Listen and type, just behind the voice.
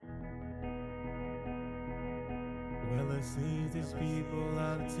Jealousy's these people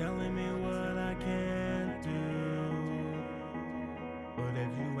are telling me what I can't do. But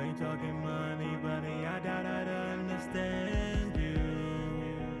if you ain't talking money, buddy, I doubt I'd understand you.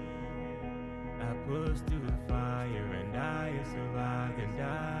 I pushed through the fire and I have survived and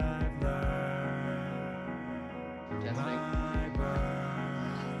I've learned. Through my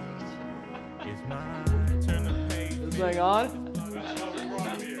burn, it's my turn to pay. Is this thing on?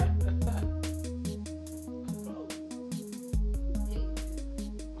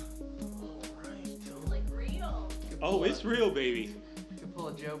 Oh, it's real, baby. You can pull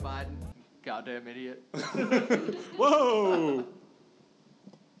a Joe Biden. Goddamn idiot. Whoa!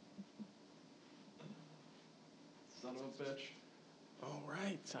 Son of a bitch. All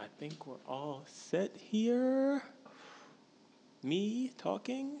right, I think we're all set here. Me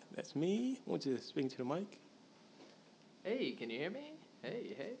talking, that's me. I want you to speak to the mic. Hey, can you hear me?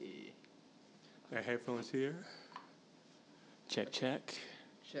 Hey. Got headphones here. Check. Check.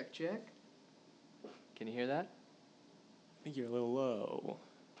 Can you hear that? I think you're a little low.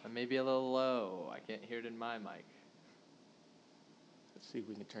 I may be a little low. I can't hear it in my mic. Let's see if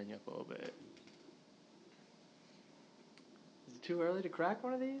we can turn you up a little bit. Is it too early to crack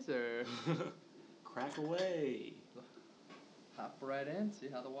one of these, or? Crack away. Hop right in, see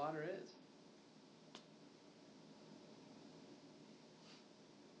how the water is.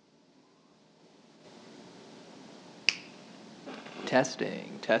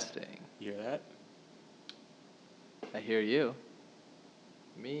 Testing. You hear that? I hear you.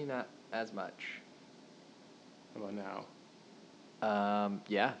 Me, not as much. How about now?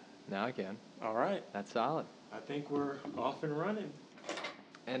 Yeah, now I can. All right. That's solid. I think we're off and running.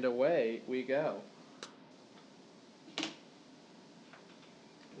 And away we go. Well,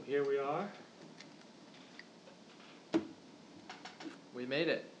 here we are. We made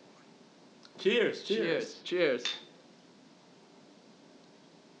it. Cheers. Cheers.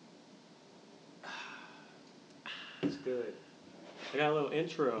 It's good. I got a little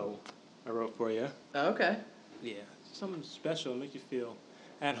intro I wrote for you. Okay. Yeah, something special to make you feel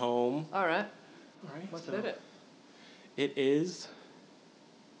at home. All right. All right. What's so in it? It is.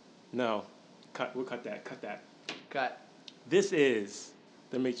 No, we'll cut that. Cut. This is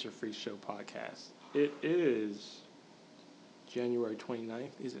the Makes Your Free Show podcast. It is January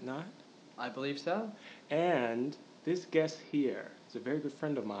 29th, is it not? I believe so. And this guest here is a very good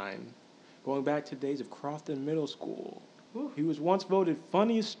friend of mine, going back to days of Crofton Middle School. Whew. He was once voted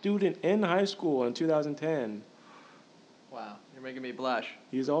funniest student in high school in 2010. Wow, you're making me blush.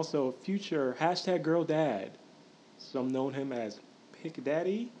 He is also a future #GirlDad. Some know him as Pick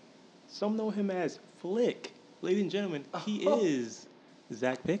Daddy. Some know him as Flick. Ladies and gentlemen, he is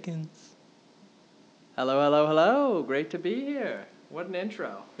Zack Pickens. Hello. Great to be here. What an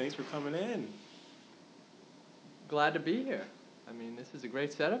intro. Thanks for coming in. Glad to be here. I mean, this is a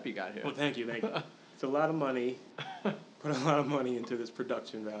great setup you got here. Well, thank you. It's a lot of money. Put a lot of money into this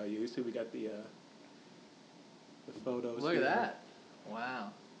production value. So we got the photos. Look here. at that. Wow.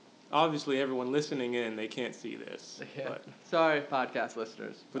 Obviously, everyone listening in, they can't see this. Yeah. But Sorry, podcast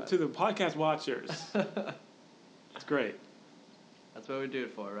listeners. But to the podcast watchers, it's great. That's what we do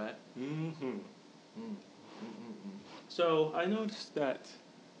it for, right? Mm-hmm. So I noticed that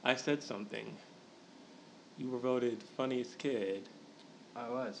I said something. You were voted funniest kid I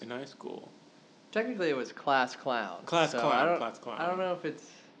was. in high school. Technically, it was class clown. Class clown. I don't know if it's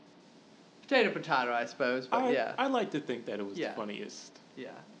potato, I suppose, but yeah. I like to think that it was Yeah. the funniest. Yeah.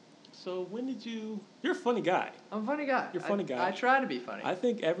 So you're a funny guy. I'm a funny guy. You're a funny guy. I try to be funny. I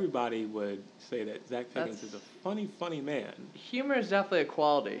think everybody would say that Zack Pickens is a funny man. Humor is definitely a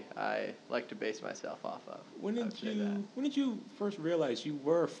quality I like to base myself off of. When did you first realize you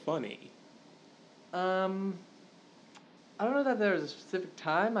were funny? I don't know that there was a specific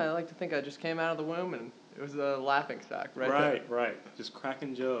time. I like to think I just came out of the womb and it was a laughing stock, right? Right. Just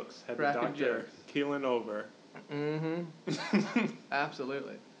cracking jokes. Had Cracking the doctor jokes. keeling over. Mm-hmm.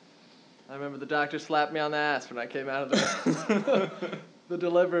 Absolutely. I remember the doctor slapped me on the ass when I came out of the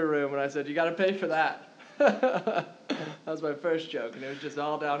delivery room, and I said, "You got to pay for that." That was my first joke, and it was just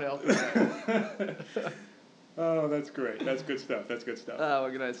all downhill from there. Oh, that's great. That's good stuff. Oh,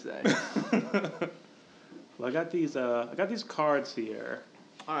 what can I say? Well, I got these cards here.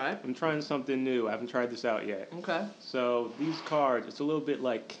 All right. I'm trying something new. I haven't tried this out yet. Okay. So these cards, it's a little bit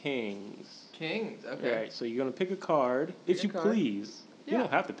like kings. Kings. Okay. Right. So you're gonna pick a card, if you please. Yeah. You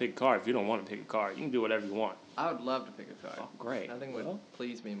don't have to pick a card if you don't want to pick a card. You can do whatever you want. I would love to pick a card. Oh, great. Nothing would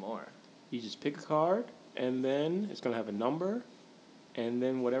please me more. You just pick a card, and then it's gonna have a number, and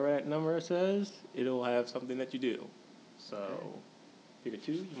then whatever that number says, it'll have something that you do. So, Pick a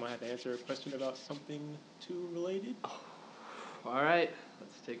 2. You might have to answer a question about something 2 related. All right,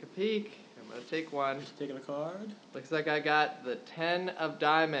 let's take a peek. I'm going to take one. Just taking a card. Looks like I got the 10 of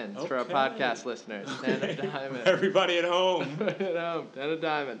diamonds for our Okay. podcast listeners. 10 of diamonds. Everybody at home. At home, 10 of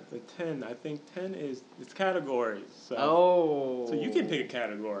diamonds. The 10, I think 10 is it's categories. So, Oh. So you can pick a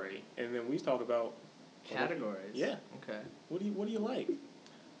category, and then we talk about Categories? Yeah. Okay. What do you like?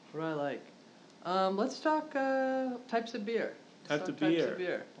 What do I like? Let's talk types of beer. Types of Types beer. of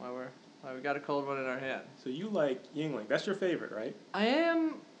beer. While we got a cold one in our hand. So you like Yingling. That's your favorite, right? I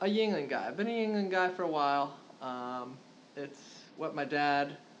am a Yingling guy. I've been a Yingling guy for a while. It's what my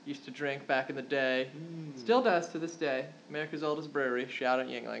dad used to drink back in the day. Still does to this day. America's oldest brewery. Shout out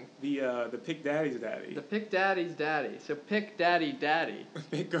Yingling. The Pick Daddy's daddy. The Pick Daddy's daddy. So Pick Daddy Daddy.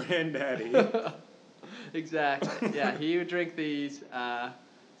 Pick Granddaddy. Exactly. Yeah, he would drink these.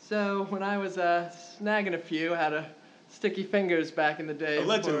 So when I was snagging a few, had a sticky fingers back in the day.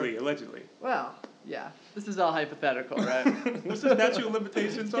 Allegedly. Well, yeah. This is all hypothetical, right? What's the statute of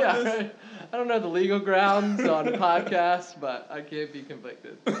limitations on this? Right. I don't know the legal grounds on a podcast, but I can't be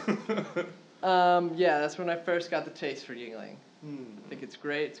convicted. Yeah, that's when I first got the taste for Yingling. I think it's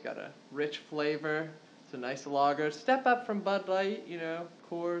great. It's got a rich flavor. It's a nice lager. Step up from Bud Light,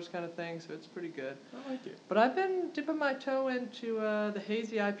 Coors kind of thing, so it's pretty good. I like it. But I've been dipping my toe into the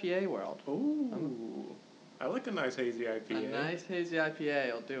hazy IPA world. Ooh. I like a nice hazy IPA. A nice hazy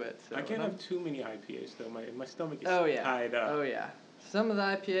IPA will do it. So I can't have too many IPAs though. My stomach is yeah. tied up. Oh yeah. Some of the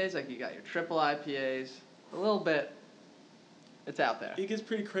IPAs, like you got your triple IPAs, a little bit. It's out there. It gets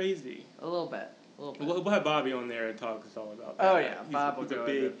pretty crazy. A little bit. We'll have Bobby on there and talk us all about that. Oh yeah, Bob will he's go a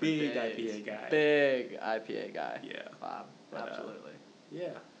into big days. IPA guy. Big IPA guy. Yeah. Bob, But, absolutely.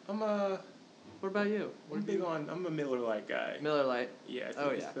 Yeah. What about you? I'm a Miller Lite guy. Miller Lite. Yeah.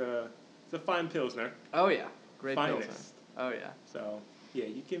 It's a fine pilsner. Oh yeah, great Finest. pilsner. Oh yeah. So yeah,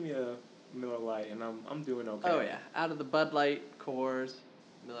 you give me a Miller Lite and I'm doing okay. Oh yeah, out of the Bud Light, Coors,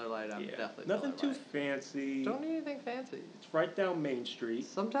 Miller Lite, I'm definitely nothing Miller too Lite. fancy. Don't need anything fancy. It's right down Main Street.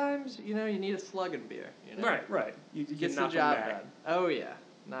 Sometimes you need a slugging beer. Right. You Gets can knock the job 'em back. done. Oh yeah,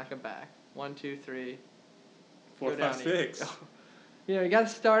 knock 'em back. 1, 2, 3. 4, go down 5, easy. 6. You got to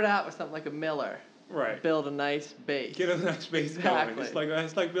start out with something like a Miller. Right. Build a nice base. Get a nice base Exactly. going.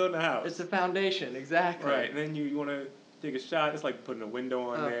 It's like building a house. It's a foundation, exactly. Right, and then you want to take a shot. It's like putting a window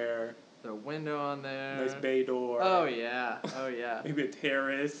on there. The window on there. Nice bay door. Oh yeah. Maybe a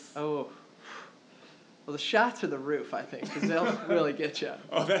terrace. Oh. Well, the shots are the roof, I think, because they'll really get you.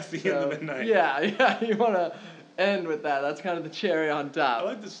 Oh, that's the end of the night. Yeah. You want to end with that. That's kind of the cherry on top. I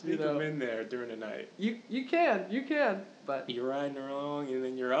like to sneak them in there during the night. You can, but you're riding along and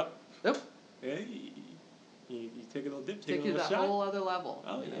then you're up. Nope. Hey, you take a little dip, take a you little that shot. whole other level.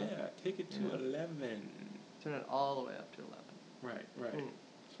 Oh yeah, take it to 11. Turn it all the way up to 11. Right.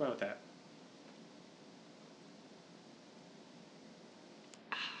 What's wrong with that?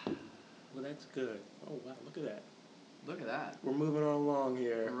 Well, that's good. Oh wow, look at that. Look at that. We're moving on along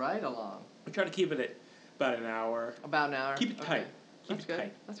here. Right along. We try to keep it at about an hour. About an hour. Keep it tight. That's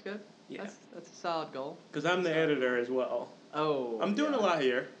good. Yeah. That's a solid goal. Because I'm the editor as well. Oh. I'm doing a lot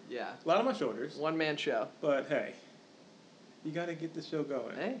here. Yeah. A lot on my shoulders. One man show. But hey, you got to get the show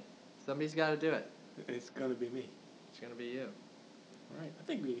going. Hey, somebody's got to do it. It's gonna be me. It's gonna be you. All right. I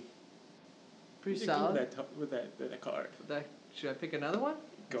think we. Pretty did solid. good with that card. Should I pick another one?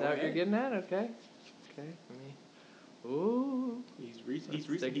 Go Is that ahead. what you're getting at? Okay. Ooh. He's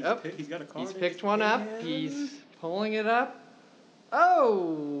got a card. He's in picked his one up. hand. He's pulling it up.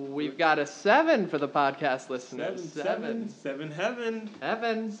 Oh, we've got a 7 for the podcast listeners. 7 heaven.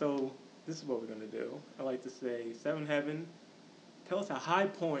 Heaven. So this is what we're gonna do. I like to say 7 heaven. Tell us a high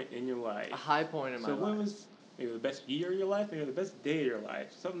point in your life. A high point in my life. So when was maybe the best year of your life, maybe the best day of your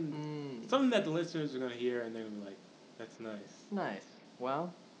life? Something that the listeners are gonna hear and they're gonna be like, that's nice. Nice.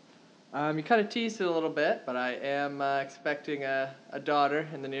 Well, you kind of teased it a little bit, but I am expecting a daughter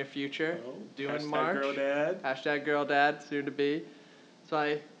in the near future. Due in March. Girl dad. Hashtag girl dad, soon to be. So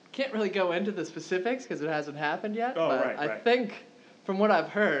I can't really go into the specifics because it hasn't happened yet. But I think, from what I've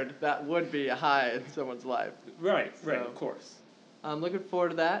heard, that would be a high in someone's life. Right, of course. I'm looking forward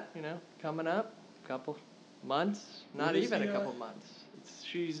to that, coming up. A couple months. Not even a couple months.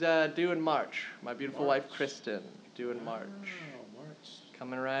 She's due in March. My beautiful wife, Kristen, due in March. March.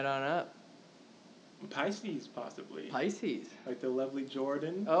 Coming right on up. Pisces, possibly. Pisces. Like the lovely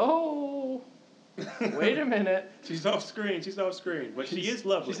Jordan. Oh. Wait a minute. She's off screen. But she is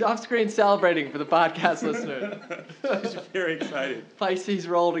lovely. She's off screen celebrating for the podcast listener. She's very excited. Pisces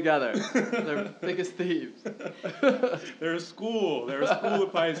roll together. They're biggest thieves. They're a school. They're a school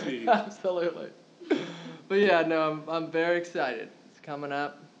of Pisces. Absolutely. But yeah, no, I'm very excited. It's coming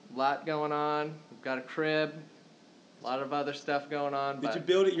up. A lot going on. We've got a crib. A lot of other stuff going on. Did you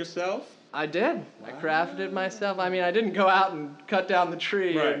build it yourself? I did. Wow. I crafted it myself. I mean, I didn't go out and cut down the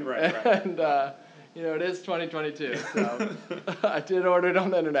tree. Right. And it is 2022, so I did order it on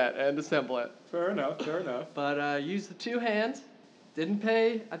the internet and assemble it. Fair enough. But used the two hands. Didn't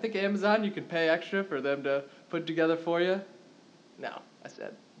pay. I think Amazon, you could pay extra for them to put it together for you. No, I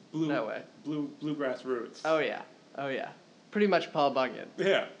said, no way. Bluegrass roots. Oh yeah. Pretty much Paul Bunyan.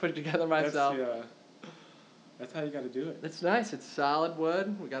 Yeah. Put it together myself. That's how you got to do it. It's nice. It's solid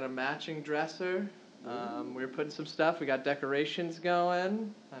wood. We got a matching dresser. We're putting some stuff. We got decorations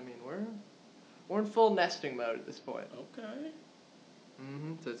going. I mean, we're in full nesting mode at this point. Okay.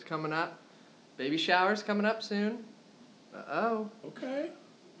 So it's coming up. Baby shower's coming up soon. Okay.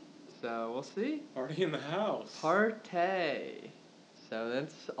 So we'll see. Party in the house. Party. So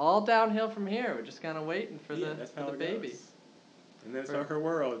that's all downhill from here. We're just kind of waiting for the baby. Goes. And then start her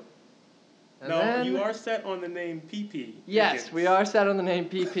world. And no, then, you are set on the name PP. Yes, Pickens. we are set on the name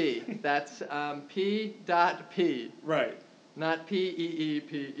PP. That's P.P. Right. Not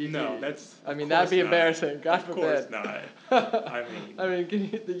P-E-E-P-E-E. No, that's. I mean, that'd be embarrassing. God forbid. Of course not. I mean,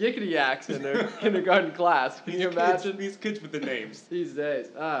 the yickety yaks in their kindergarten class. Can you imagine? These kids with the names. These days.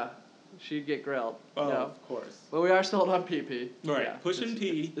 She'd get grilled. Oh, no. of course. But we are sold on PP. Right. Yeah, Pushing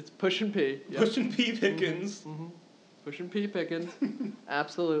P. It's pushing P. Yep. Pushing P Pickens. Pushing P Pickens.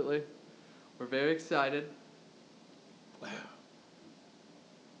 Absolutely. We're very excited. Wow.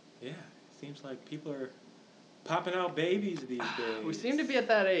 Yeah. Seems like people are popping out babies these days. We seem to be at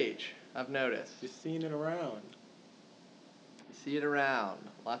that age, I've noticed. Just seeing it around. You see it around.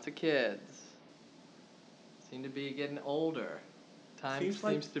 Lots of kids. Seem to be getting older. Time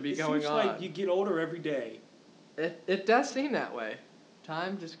seems to be going on. It seems like you get older every day. It does seem that way.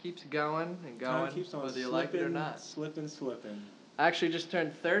 Time just keeps going and going, Time keeps on whether you like it or not. Slipping. I actually just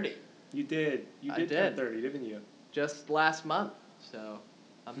turned 30. You did. You did turn 30, didn't you? Just last month. So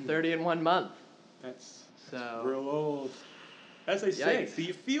I'm 30 in 1 month. That's So real old. As they say, do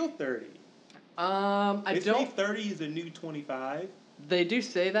you feel 30? They say 30 is a new 25. They do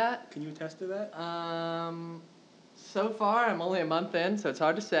say that. Can you attest to that? So far, I'm only a month in, so it's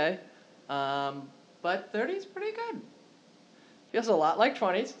hard to say. But 30 is pretty good. Feels a lot like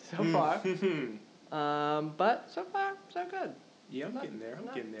 20s so far. But so far, so good. Yeah, I'm getting there.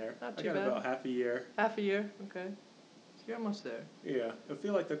 I'm getting there. Not I too got bad. about half a year. Half a year, okay. So you're almost there. Yeah, I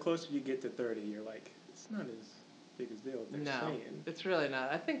feel like the closer you get to 30, you're like, it's not as big as deal. They're saying. It's really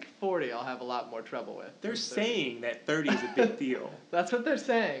not. I think 40 I'll have a lot more trouble with. They're saying that 30 is a big deal. That's what they're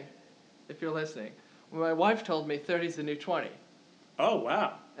saying, if you're listening. My wife told me 30 is the new 20. Oh,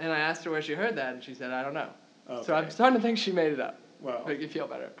 wow. And I asked her where she heard that, and she said, I don't know. Okay. So I'm starting to think she made it up. Well, make you feel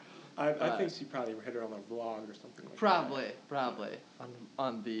better. I think she probably heard it on a vlog or something like Probably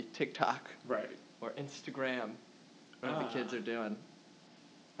on the TikTok. Right. Or Instagram, whatever the kids are doing.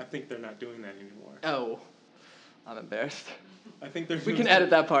 I think they're not doing that anymore. Oh, I'm embarrassed. I think they're. We can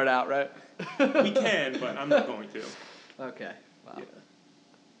edit that part out, right? We can, but I'm not going to. Okay. Wow. Yeah.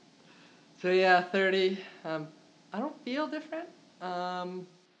 So yeah, 30. I don't feel different.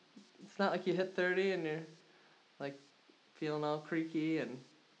 It's not like you hit 30 and you're like feeling all creaky and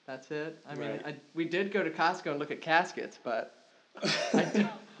that's it. I mean, we did go to Costco and look at caskets, but Any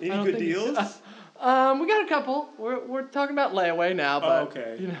good deals? We got a couple. We're talking about layaway now, but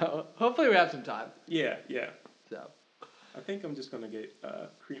okay. Hopefully we have some time. Yeah. So. I think I'm just gonna get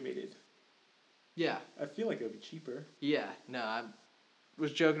cremated. Yeah. I feel like it would be cheaper. Yeah. No, I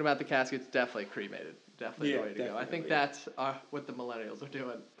was joking about the caskets. Definitely cremated. Definitely the way to go. I think that's what the millennials are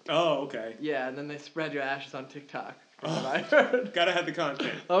doing. Oh, okay. Yeah, and then they spread your ashes on TikTok. Oh, I heard. Gotta have the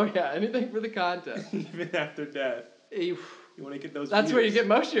content. Oh yeah, anything for the content. Even after death. You want to get those. That's views. where you get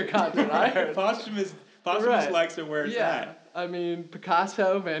most of your content. I heard. Posthumous likes are where it's at. I mean,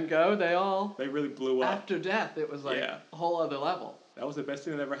 Picasso, Van Gogh, they really blew up. After death, it was like a whole other level. That was the best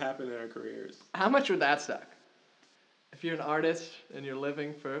thing that ever happened in our careers. How much would that suck? If you're an artist and you're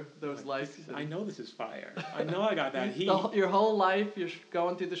living for those likes. I know this is fire. I know I got that heat. Your whole life, you're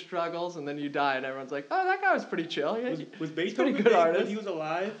going through the struggles, and then you die, and everyone's like, "Oh, that guy was pretty chill. Yeah, was Beethoven pretty good artist when he was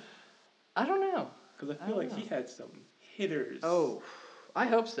alive?" I don't know. Because I feel like he had some hitters. Oh, I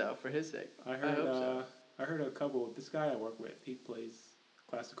hope so for his sake. I heard a couple. This guy I work with, he plays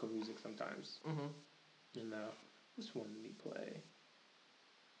classical music sometimes. Mm-hmm. And which one did he play?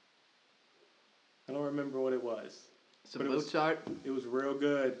 I don't remember what it was. Some Mozart? It was real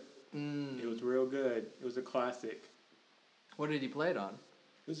good. It was real good. It was a classic. What did he play it on?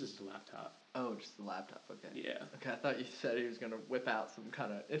 It This is the laptop. Oh, just the laptop. Okay. Yeah. Okay, I thought you said he was gonna whip out some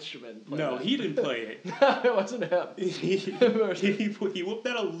kind of instrument. And play No, that. he didn't play it. No, it wasn't him. he whipped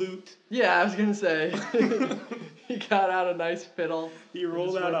out a lute. Yeah, I was gonna say. He got out a nice fiddle. He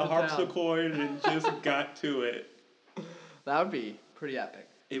rolled just out went a to town. harpsichord and just got to it. That would be pretty epic.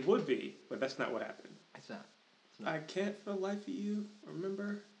 It would be, but that's not what happened. It's not. It's not. I can't for the life of you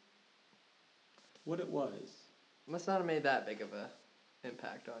remember what it was. Must not have made that big of a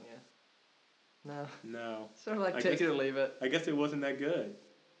impact on you. No. No. Sort of like I take guess- it or leave it. I guess it wasn't that good.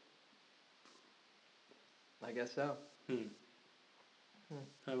 I guess so.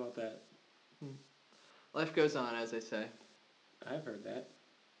 How about that? Life goes on, as they say. I've heard that.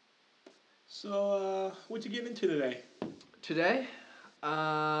 So, what'd you get into today? Today?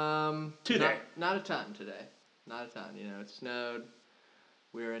 Today. Not a ton today. Not a ton. You know, it snowed.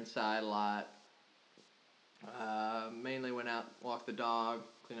 We were inside a lot. Mainly went out, walked the dog,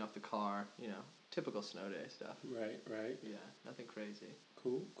 clean off the car. You know, typical snow day stuff. Right. Yeah, nothing crazy.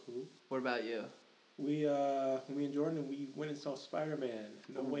 Cool. What about you? Me and Jordan, we went and saw Spider-Man.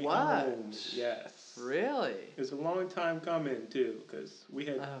 No Way What? Home. Yes. Really? It was a long time coming, too, because we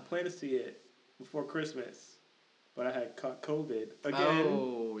had planned to see it before Christmas, but I had caught COVID again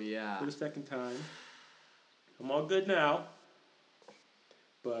Oh, yeah. for the second time. I'm all good now.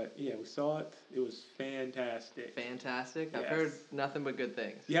 But, yeah, we saw it. It was fantastic. Fantastic? I've Yes. heard nothing but good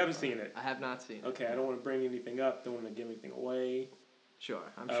things. You haven't seen it? I have not seen it. Okay, I don't want to bring anything up. Don't want to give anything away. Sure.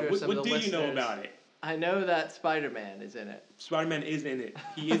 I'm sure What some of the do you listeners... know about it? I know that Spider-Man is in it. Spider-Man is in it.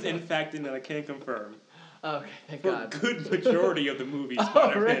 He is, in fact, in it. I can confirm. Okay, thank For a God. good majority of the movie,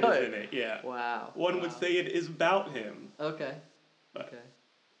 Spider-Man really? is in it. Yeah. Wow. One would say it is about him. Okay. But Okay.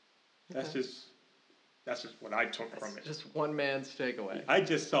 That's just what I took from it. Just one man's takeaway. I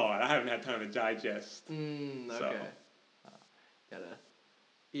just saw it. I haven't had time to digest. Okay. So. Gotta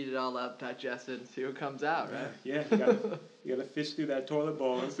eat it all up, digest it, and see what comes out, right? Yeah, you gotta fish through that toilet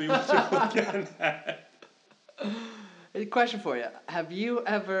bowl and see what you're looking at. A question for you. Have you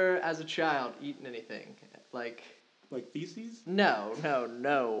ever, as a child, eaten anything? Like feces?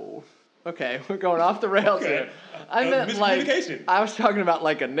 No. Okay, we're going off the rails here. I meant miscommunication. I was talking about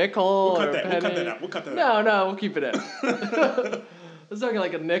like a nickel We'll or a penny. cut that out. We'll cut that out. No, we'll keep it in. I was talking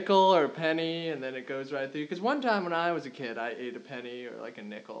like a nickel or a penny, and then it goes right through. Because one time when I was a kid, I ate a penny or like a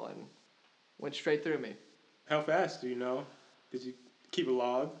nickel, and went straight through me. How fast do you know? Did you keep a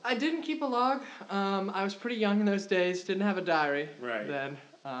log? I didn't keep a log. I was pretty young in those days. Didn't have a diary then,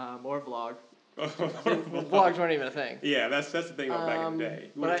 or a vlog. Vlogs weren't even a thing. Yeah, that's the thing about back in the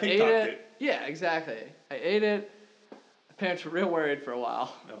day. But I ate it. Yeah, exactly. I ate it. My parents were real worried for a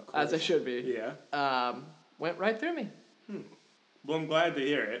while, as they should be. Yeah. Went right through me. Well, I'm glad to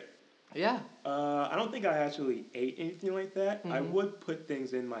hear it. Yeah. I don't think I actually ate anything like that. I would put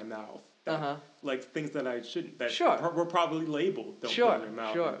things in my mouth. Like things that I shouldn't. That were probably labeled. Don't put in your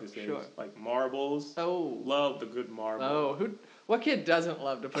mouth. Like marbles. Oh. Love the good marble. Oh, what kid doesn't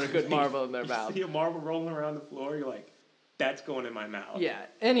love to put a good marble in their you mouth? See a marble rolling around the floor, you're like, that's going in my mouth. Yeah,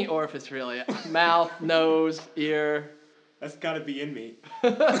 any orifice really. Mouth, nose, ear. That's got to be in me.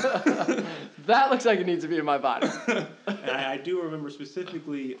 That looks like it needs to be in my body. And I do remember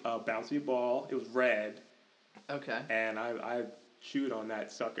specifically a bouncy ball. It was red. Okay. And I chewed on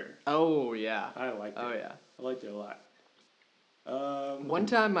that sucker. Oh, yeah. I liked it. Oh, yeah. I liked it a lot. One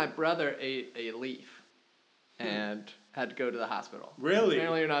time my brother ate a leaf and had to go to the hospital. Really?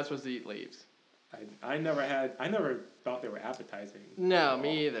 Apparently you're not supposed to eat leaves. I never thought they were appetizing. No,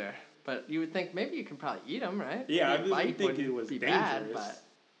 me either. But you would think maybe you could probably eat them, right? Yeah, maybe I didn't think it was be dangerous. bad, but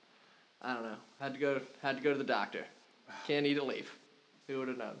I don't know. Had to go to the doctor. Can't eat a leaf. Who would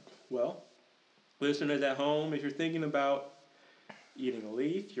have known? Well, listeners at home, if you're thinking about eating a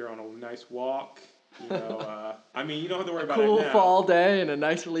leaf, you're on a nice walk. You know, I mean, you don't have to worry about it now. Cool fall day and a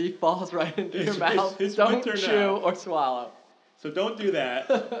nice leaf falls right into your mouth. It's don't winter chew now. or swallow. So don't do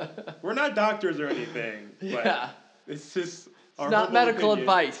that. We're not doctors or anything. But it's just It's not medical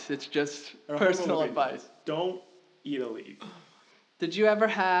advice. It's just personal advice. Don't eat a leaf. Did you ever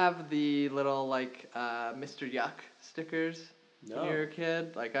have the little Mr. Yuck stickers when you were a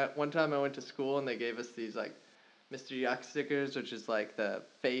kid? Like one time I went to school and they gave us these like Mr. Yuck stickers, which is like the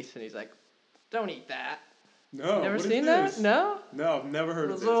face, and he's like, "Don't eat that." No. Never seen that? No? No, I've never heard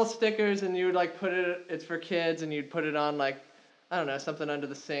of Those this. little stickers, and you would like put it. It's for kids, and you'd put it on like, I don't know, something under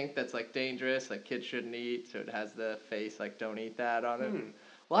the sink that's like dangerous, like kids shouldn't eat. So it has the face like "Don't eat that" on it.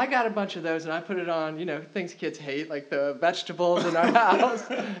 Well, I got a bunch of those, and I put it on, things kids hate, like the vegetables in our house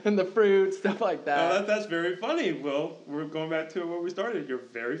and the fruit, stuff like that. That's very funny. Well, we're going back to where we started. You're a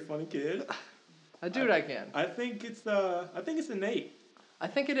very funny kid. I do what I can. I think it's innate. I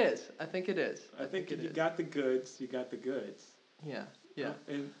think it is. I think it is. I think it if you is. got the goods, you got the goods. Yeah. Yeah.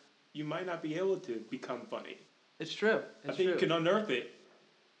 And you might not be able to become funny. It's true. I think you can unearth it,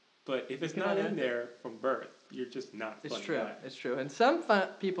 but if it's can not in unearth there from birth, you're just not It's funny true. guy. It's true. And some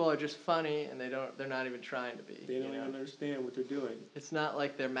people are just funny, and they're not even trying to be. They don't even understand what they're doing. It's not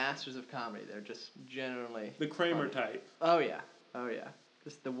like they're masters of comedy. They're just generally The Kramer funny. type. Oh yeah. Oh yeah.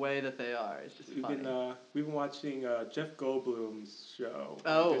 Just the way that they are is just funny. We've been watching Jeff Goldblum's show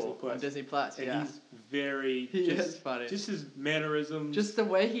On Disney Plus. And yeah. he's very He is funny. Just his mannerisms. Just the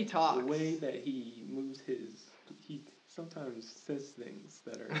way he talks. The way that he moves he sometimes says things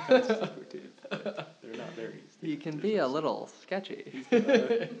that are kind of secretive. But they're not very. He can be a little sketchy.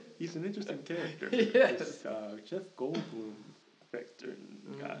 He's an interesting character. Yes. This, Jeff Goldblum vector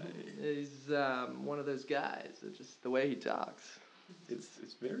guy. He's one of those guys. It's just the way he talks.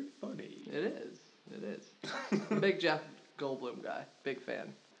 It's very funny. It is. It is. I'm a big Jeff Goldblum guy. Big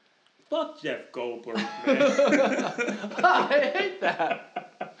fan. Fuck Jeff Goldblum, man. I hate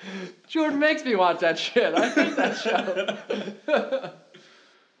that. Jordan makes me watch that shit. I hate that show.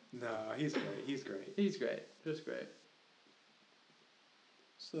 No, he's great. He's great. He's great. Just great.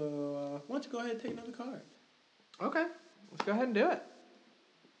 So, why don't you go ahead and take another card? Okay. Let's go ahead and do it.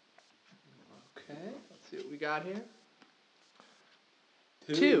 Okay. Let's see what we got here.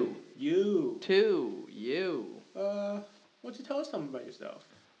 Two. You. Why don't you tell us something about yourself?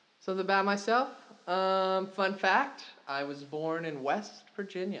 Something about myself. Fun fact, I was born in West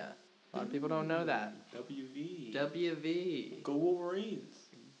Virginia. A lot of people don't know that. WV. Go Wolverines.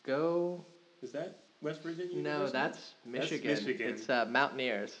 Go. Is that West Virginia? No, University? that's Michigan. That's Michigan. It's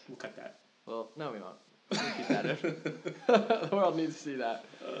Mountaineers. We'll cut that. Well, no, we won't. We'll keep that in. The world needs to see that.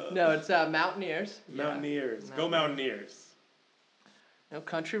 No, it's Mountaineers. Mountaineers. Yeah. Go Mountaineers.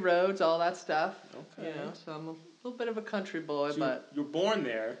 Country roads, all that stuff. Okay. So I'm a little bit of a country boy, So but you're born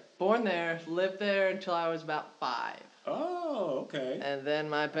there. Born there, lived there until I was about 5. Oh, okay. And then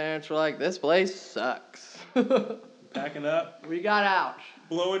my parents were like, "This place sucks." Packing up. We got out.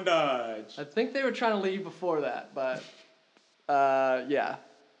 Blow and dodge. I think they were trying to leave before that, but yeah.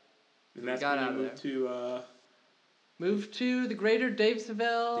 And that's got when out you moved to. Moved to the greater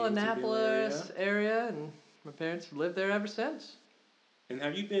Davisville, Annapolis area, and my parents have lived there ever since. And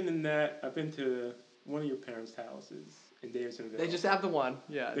have you been in that? I've been to one of your parents' houses in Davisonville. They just have the one.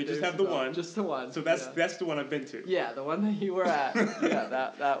 Yeah. They just have the one. Just the one. So that's the one I've been to. Yeah, the one that you were at. Yeah,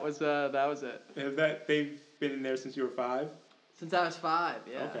 that was it. They've been in there since you were 5? Since I was 5,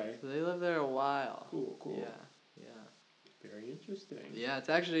 yeah. Okay. So they lived there a while. Cool. Yeah. Very interesting. Yeah, it's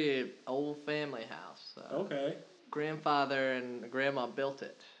actually an old family house. Okay. Grandfather and grandma built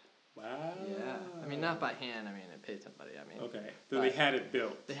it. Wow. Yeah. I mean, not by hand. I mean, it paid somebody. I mean. Okay. So they had it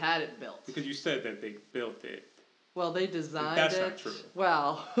built. They had it built. Because you said that they built it. Well, they designed That's it. That's not true.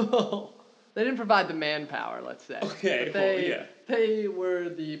 Well, they didn't provide the manpower, let's say. Okay. But they were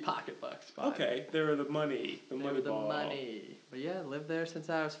the pocketbooks. Okay. They were the money. The money. But yeah, lived there since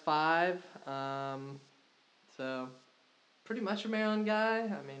I was 5. So pretty much a Maryland guy.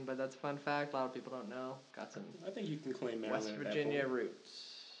 I mean, but that's a fun fact. A lot of people don't know. Got some. I think you can claim Maryland. West Virginia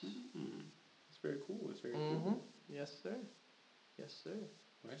roots. It's very cool. It's very cool. Yes, sir. Yes, sir.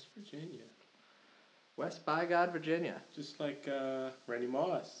 West Virginia. West by God, Virginia. Just like Randy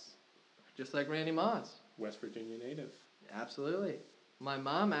Moss. Just like Randy Moss. West Virginia native. Absolutely. My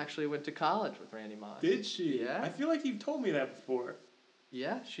mom actually went to college with Randy Moss. Did she? Yeah. I feel like you've told me that before.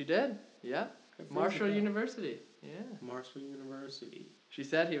 Yeah, she did. Yeah. Marshall University. Yeah. Marshall University. She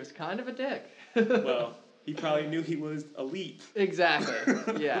said he was kind of a dick. Well, he probably knew he was elite.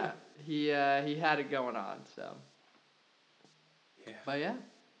 Exactly. Yeah. He had it going on, so. Yeah. But yeah,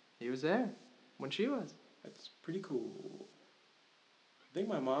 he was there when she was. That's pretty cool. I think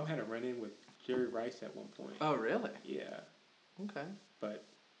my mom had a run-in with Jerry Rice at one point. Oh, really? Yeah. Okay. But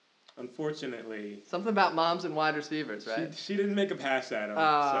unfortunately... Something about moms and wide receivers, right? She didn't make a pass at him.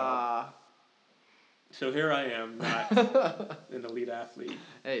 So here I am, not an elite athlete.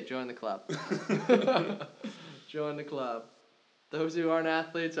 Hey, join the club. Join the club. Those who aren't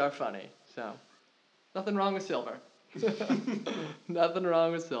athletes are funny. So, nothing wrong with silver. Nothing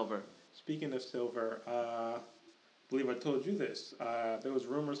wrong with silver. Speaking of silver, I believe I told you this. There was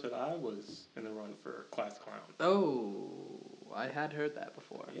rumors that I was in the run for class clown. Oh, I had heard that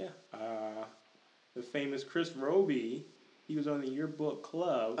before. Yeah. The famous Chris Roby, he was on the yearbook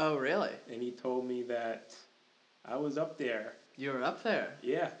club. Oh, really? And he told me that I was up there. You were up there?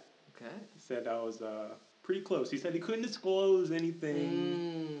 Yeah. Okay. He said I was pretty close. He said he couldn't disclose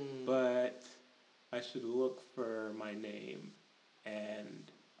anything, but I should look for my name. And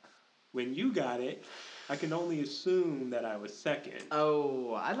when you got it, I can only assume that I was second.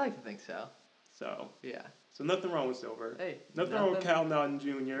 Oh, I'd like to think so. So Yeah. nothing wrong with silver. Hey, Nothing wrong with Cal Naughton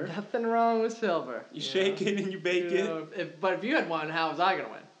Jr. Nothing wrong with silver. You shake it and you bake it. But if you had won, how was I gonna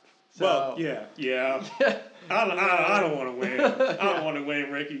win? So, Well, yeah. I don't want to win. I don't want to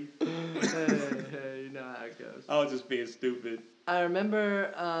win, Ricky. hey, you know how it goes. I was just being stupid. I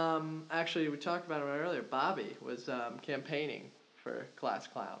remember, actually, we talked about it earlier. Bobby was campaigning for Class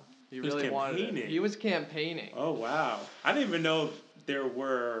Clown. He really wanted it. He was campaigning. Oh, wow. I didn't even know there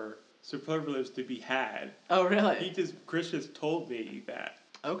were superlatives to be had. Oh, really? Chris just told me that.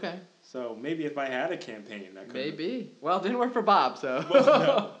 Okay. So maybe if I had a campaign, I could. Maybe. Well, it didn't work for Bob, so. Well,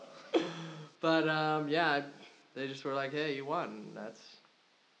 no. But, yeah, they just were like, hey, you won. And that's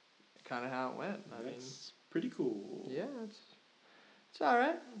kind of how it went. I mean, pretty cool. Yeah, it's all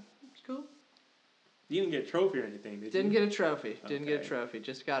right. It's cool. You didn't get a trophy or anything, did you? Didn't get a trophy. Okay. Didn't get a trophy.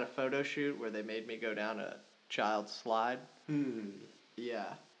 Just got a photo shoot where they made me go down a child's slide. Yeah.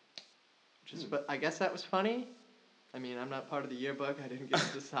 But I guess that was funny. I mean, I'm not part of the yearbook. I didn't get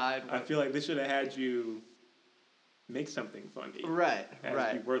to decide. I feel like they should have had you make something funny. Right.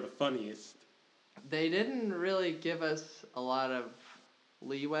 As you were the funniest. They didn't really give us a lot of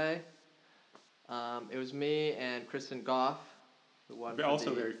leeway. It was me and Kristen Goff, who won.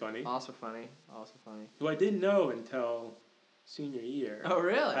 Also very funny. Also funny. Who I didn't know until senior year. Oh,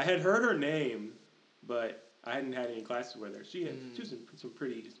 really? I had heard her name, but I hadn't had any classes with her. She was in some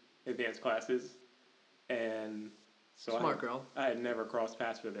pretty advanced classes, and so smart girl. I had never crossed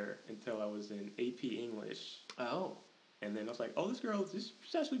paths with her until I was in AP English. Oh. And then I was like, oh, this girl is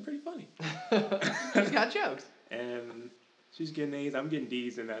actually pretty funny. She's got jokes. And she's getting A's. I'm getting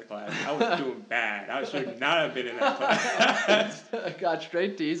D's in that class. I was doing bad. I should not have been in that class. I got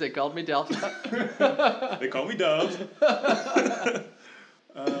straight D's. They called me Delta. They called me Dubs.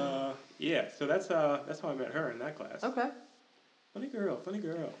 Yeah, so that's how I met her in that class. Okay. Funny girl. Funny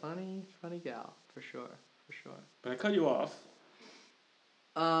gal, for sure. But I cut you off.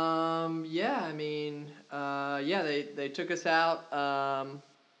 Yeah, I mean, they took us out,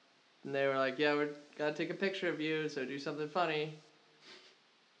 and they were like, yeah, we gotta take a picture of you, so do something funny.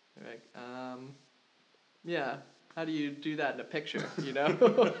 They're like, yeah, how do you do that in a picture, you know?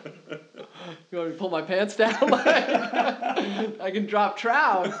 You want me to pull my pants down? I can drop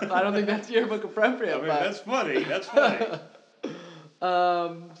trout. I don't think that's yearbook appropriate. I mean, that's funny.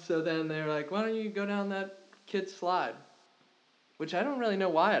 So then they were like, why don't you go down that kid's slide? Which I don't really know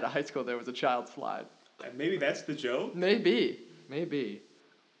why at a high school there was a child slide. Maybe that's the joke? Maybe.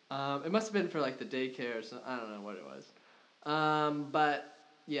 It must have been for like the daycare or something. I don't know what it was. But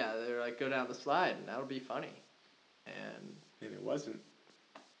yeah, they were like, go down the slide and that'll be funny. And it wasn't.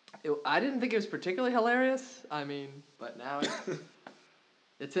 I didn't think it was particularly hilarious. I mean, but now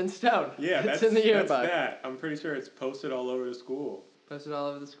it's in stone. Yeah, it's in the yearbook. That's that. I'm pretty sure it's posted all over the school.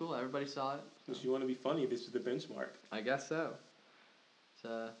 Everybody saw it. So if you want to be funny, this is the benchmark. I guess so. It's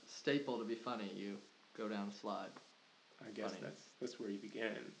a staple to be funny. You go down a slide. I guess that's where you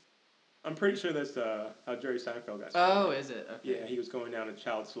began. I'm pretty sure that's how Jerry Seinfeld got started. Oh, is it? Okay. Yeah, he was going down a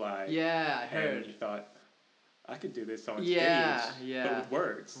child slide. Yeah, I heard. And he thought, I could do this on stage. Yeah. But with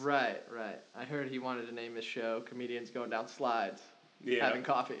words. Right. I heard he wanted to name his show Comedians Going Down Slides. Yeah. Having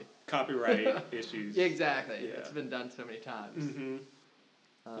coffee. Copyright issues. Exactly. Yeah. It's been done so many times. Mm-hmm.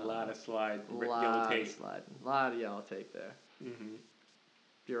 A lot of yellow tape. A lot of yellow tape there. Mm-hmm.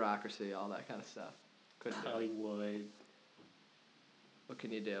 Bureaucracy, all that kind of stuff. Couldn't do it. Hollywood. What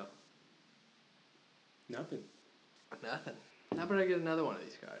can you do? Nothing. How about I get another one of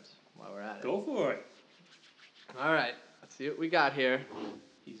these cards while we're at it? Go for it. All right. Let's see what we got here.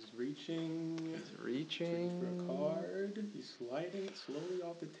 He's reaching for a card. He's sliding it slowly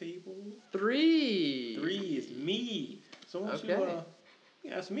off the table. 3. 3 is me. So why don't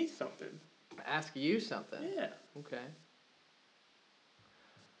you ask me something? Ask you something? Yeah. Okay.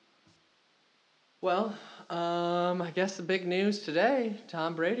 Well, I guess the big news today,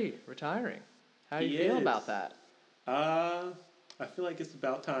 Tom Brady retiring. How do you feel about that? I feel like it's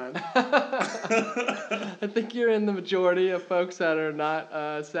about time. I think you're in the majority of folks that are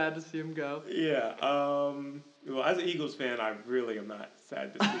not sad to see him go. Yeah. Well, as an Eagles fan, I really am not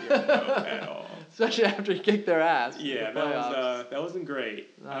sad to see him go at all. Especially after he kicked their ass. Yeah, that wasn't great.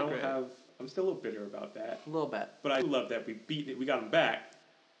 I'm still a little bitter about that. A little bit. But I love that we got him back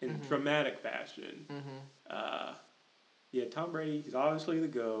in dramatic fashion. Mm-hmm. Yeah, Tom Brady, he's obviously the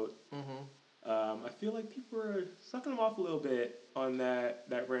GOAT. Mm-hmm. I feel like people are sucking him off a little bit on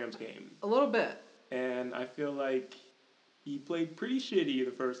that Rams game. A little bit. And I feel like he played pretty shitty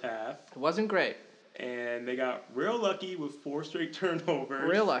the first half. It wasn't great. And they got real lucky with 4 straight turnovers.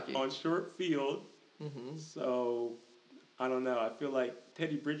 Real lucky. On short field. Mm-hmm. So, I don't know. I feel like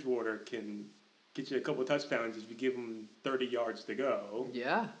Teddy Bridgewater can get you a couple touchdowns if you give him 30 yards to go.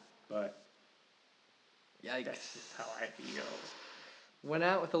 Yeah. But Yikes. that's just how I feel. Went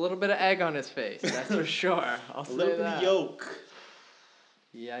out with a little bit of egg on his face, that's for sure. I'll say A little bit that. of yolk.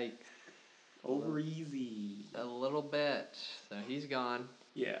 Yikes. Over easy. A little bit. So he's gone.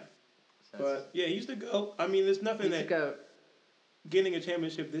 Yeah. So But, yeah, he's the GOAT. I mean, there's nothing he's that... the GOAT. Getting a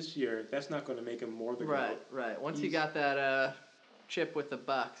championship this year, that's not going to make him more the GOAT. Right. Once he got that chip with the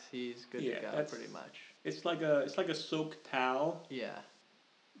Bucks, he's good to go, pretty much. It's like a soaked towel. Yeah.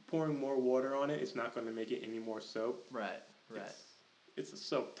 Pouring more water on it, it's not going to make it any more soap. Right. It's a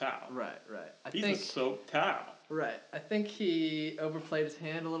soaked towel. Right. He's a soaked towel. Right. I think he overplayed his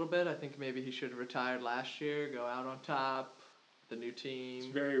hand a little bit. I think maybe he should have retired last year, go out on top, the new team. It's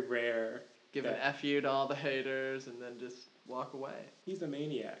very rare. Give an F you to all the haters and then just walk away. He's a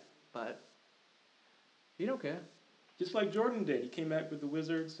maniac. But he don't care. Just like Jordan did. He came back with the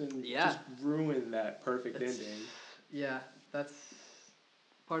Wizards and just ruined that perfect ending. Yeah, that's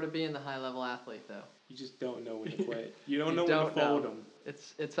part of being the high-level athlete, though. You just don't know when to quit. You don't know when to fold them.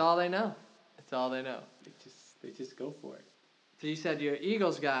 It's all they know. It's all they know. They just go for it. So you said you're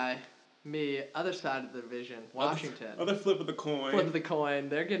Eagles guy. Me, other side of the division, Washington. Other flip of the coin. Flip of the coin.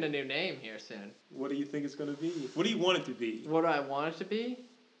 They're getting a new name here soon. What do you think it's going to be? What do you want it to be? What do I want it to be?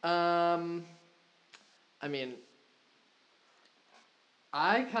 I mean,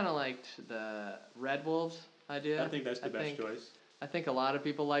 I kind of liked the Red Wolves idea. I think that's the best choice. I think a lot of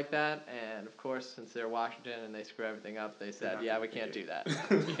people like that, and of course, since they're Washington and they screw everything up, they said, "Yeah, we can't do that."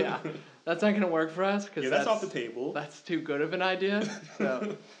 Yeah, that's not going to work for us because that's off the table. That's too good of an idea.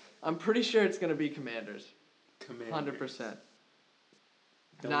 So, I'm pretty sure it's going to be Commanders. 100%.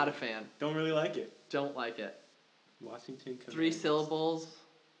 Not a fan. Don't really like it. Don't like it. Washington Commanders. 3 syllables.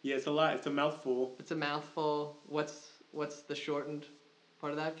 Yeah, it's a lot. It's a mouthful. It's a mouthful. What's the shortened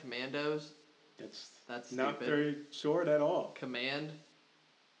part of that? Commandos. That's not stupid. Very short at all. Command.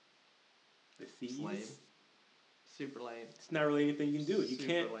 The C's. Lame. Super lame. It's not really anything you can do.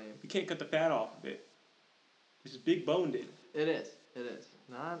 You can't cut the fat off of it. It's big boned. It is.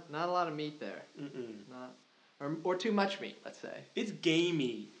 Not a lot of meat there. Not or too much meat, let's say. It's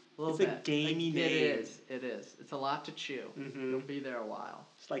gamey. It's a gamey name. It is. It's a lot to chew. It'll be there a while.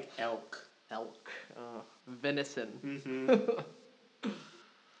 It's like elk. Venison.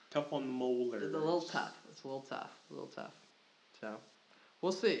 Tough on the molars. It's a little tough. So,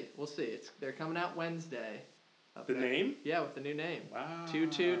 we'll see. They're coming out Wednesday. The name? Yeah, with the new name. Wow.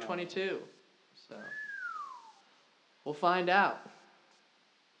 2222. So, we'll find out.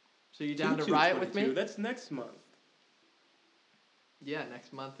 So you down to riot with me? That's next month. Yeah,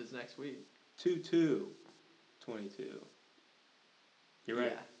 next month is next week. 22. You're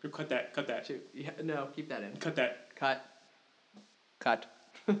right. Yeah. Cut that. Yeah, no, keep that in. Cut that. Cut.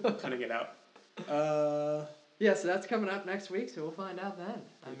 Cutting it out. Yeah, so that's coming up next week, so we'll find out then.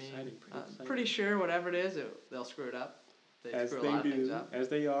 Exciting. I'm pretty sure whatever it is, they'll screw it up. They screw a lot of things up. As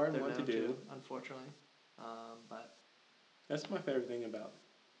they are and want to do. Unfortunately. But that's my favorite thing about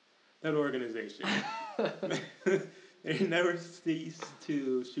that organization. They never cease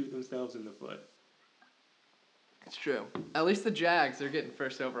to shoot themselves in the foot. It's true. At least the Jags, they're getting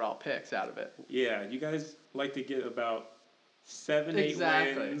first overall picks out of it. Yeah, you guys like to get about 7, 8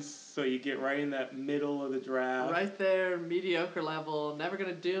 wins, so you get right in that middle of the draft. Right there, mediocre level, never going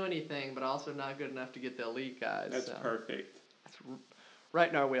to do anything, but also not good enough to get the elite guys. That's perfect. That's right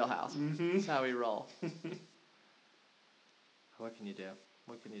in our wheelhouse. Mm-hmm. That's how we roll. What can you do?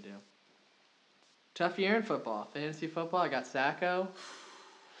 Tough year in football. Fantasy football, I got Sacco.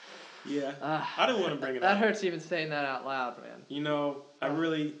 Yeah, I don't want to bring it up. That hurts even saying that out loud, man. You know, I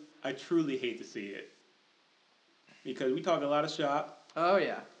truly hate to see it. Because we talk a lot of shop. Oh,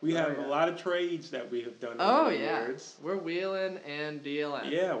 yeah. We have a lot of trades that we have done over the years. We're wheeling and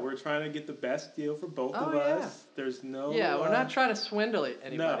dealing. Yeah, we're trying to get the best deal for both of us. There's no... Yeah, we're not trying to swindle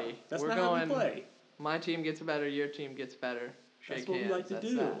anybody. No, that's not how we play. My team gets better, your team gets better. Shake hands. That's what we like to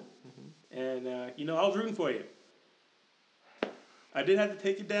do. Mm-hmm. And, I was rooting for you. I did have to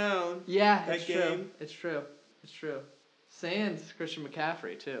take it down. Yeah, it's true. Sans Christian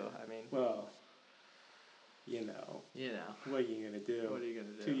McCaffrey, too. I mean... Well... You know. What are you going to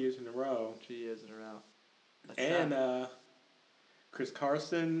do? 2 years in a row. That's and Chris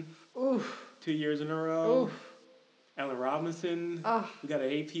Carson. Oof. 2 years in a row. Oof. Allen Robinson. We got an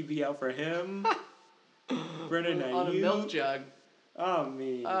APB out for him. Brennan Ayuk. On a milk jug. Oh,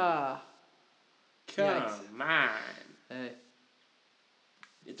 me. Come on. Hey.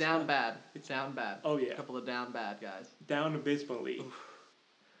 It's down bad. Oh, yeah. A couple of down bad guys. Down abysmally. Oof.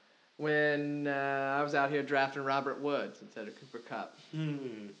 when I was out here drafting Robert Woods instead of Cooper Kupp.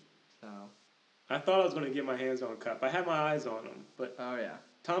 So. I thought I was going to get my hands on Kupp. I had my eyes on him, but Oh yeah.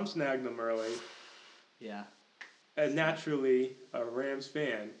 Tom snagged him early. Yeah. And naturally, a Rams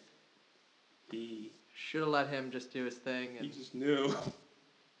fan, he should have let him just do his thing. And he just knew.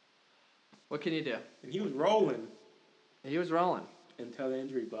 What can you do? And he was rolling. He was rolling. Until the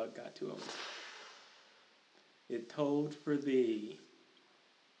injury bug got to him. It told for thee.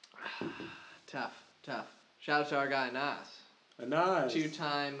 Tough. Shout out to our guy Nas. Nas.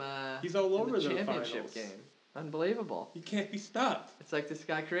 2-time he's all over the the championship finals. game. Unbelievable. He can't be stopped. It's like this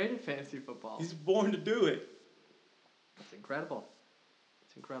guy created fantasy football. He's born to do it. It's incredible.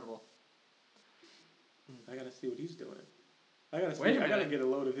 I gotta see what he's doing. I gotta get a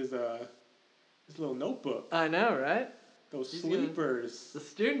load of his little notebook. I know, right? Those sleepers. The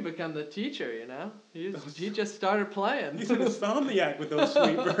student become the teacher, you know? He just started playing. He's an insomniac with those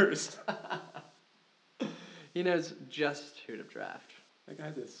sleepers. He knows just who to draft. That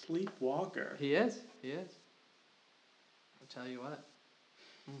guy's a sleepwalker. He is. I'll tell you what.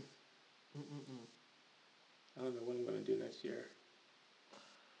 I don't know what I'm going to do next year.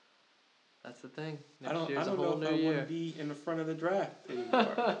 That's the thing. I don't know if I want to be in the front of the draft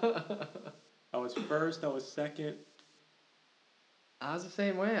anymore. I was first, I was second. I was the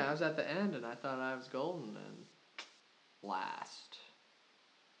same way. I was at the end, and I thought I was golden, and last.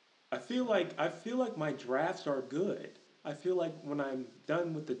 I feel like my drafts are good. I feel like when I'm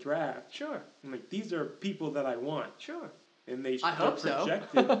done with the draft, sure, I'm like, these are people that I want. Sure. And they I hope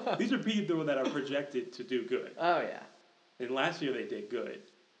projected. These are people that are projected to do good. Oh yeah. And last year they did good,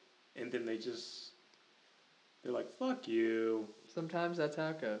 and then they're like, fuck you. Sometimes that's how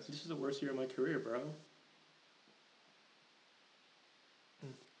it goes. This is the worst year of my career, bro.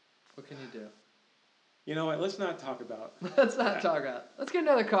 What can you do? You know what? Let's not talk about. Let's get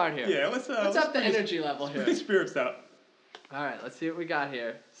another card here. Yeah, let's up the energy level here. Bring spirits up. All right, let's see what we got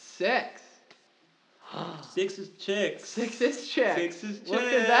here. 6. 6 is chicks. 6 is chicks. 6 is chicks. What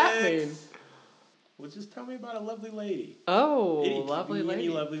could that mean? Well, just tell me about a lovely lady. Oh, Any lovely lady.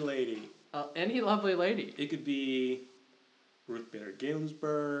 Any lovely lady. Any lovely lady. It could be Ruth Bader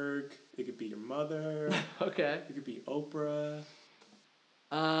Ginsburg. It could be your mother. Okay. It could be Oprah.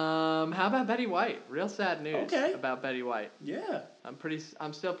 How about Betty White? Real sad news about Betty White. Yeah.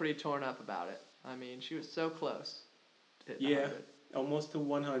 I'm still pretty torn up about it. I mean, she was so close to hitting 100. Almost to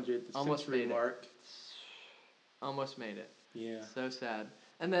 100. The Almost century made mark. Almost made it. Yeah. So sad.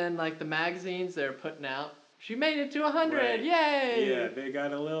 And then, like, the magazines they're putting out, she made it to 100. Right. Yay! Yeah, they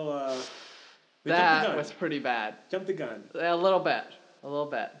got a little, that was pretty bad. Jumped the gun. A little bit.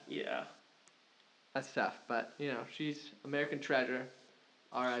 Yeah. That's tough, but, you know, she's American treasure.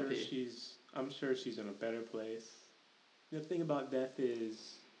 R.I.P. I'm sure she's in a better place. The thing about death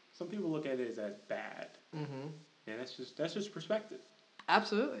is, some people look at it as bad. Mm-hmm. And that's just perspective.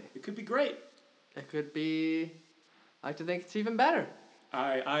 Absolutely. It could be great. It could be. I like to think it's even better.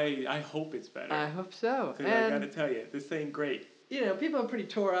 I hope it's better. I hope so. Because I gotta tell you, this ain't great. You know, people are pretty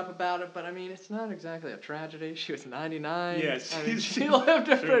tore up about it, but I mean, it's not exactly a tragedy. She was 99. Yes. I mean, she lived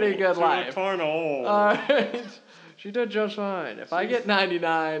a pretty good life. Eternal. All right. She did just fine. If I get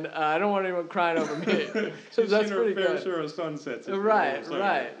 99, I don't want anyone crying over me. She's that's seen pretty her fair good. share of sunsets.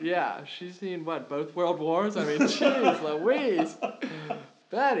 Right. Yeah. She's seen, both world wars? I mean, jeez, Louise.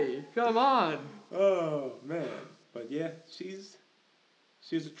 Betty, come on. Oh, man. But yeah, she's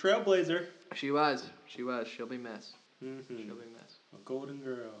a trailblazer. She was. She'll be missed. Mm-hmm. She'll be missed. A golden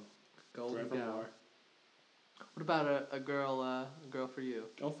girl. Golden forevermore. girl. What about a girl for you?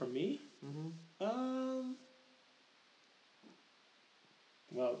 Oh, for me? Mm-hmm.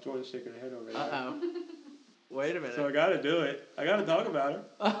 Well, Jordan's shaking her head over there. Uh-oh. Wait a minute. So I gotta do it. I gotta talk about her.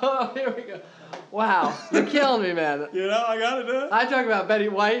 Oh, here we go. Wow, you're killing me, man. You know, I gotta do it. I talk about Betty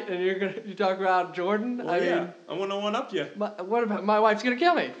White, and you talk about Jordan. Well, I mean, I want to one up you. What about my wife's gonna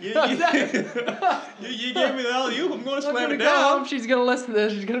kill me? You gave me the alley-oop. I'm gonna slam it down. Home, she's gonna listen to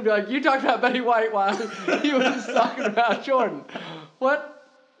this. She's gonna be like, "You talked about Betty White while he was talking about Jordan." What?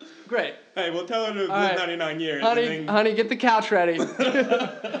 Great. Hey, we'll tell her to live 99 years. Honey, get the couch ready.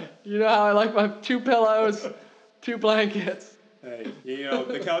 You know how I like my 2 pillows, 2 blankets. Hey, you know,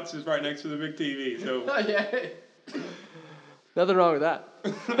 the couch is right next to the big TV, so... Yay. Nothing wrong with that.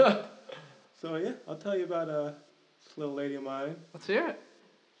 So, yeah, I'll tell you about this little lady of mine. Let's hear it.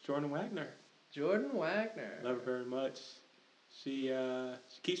 Jordan Wagner. Jordan Wagner. Love her very much. She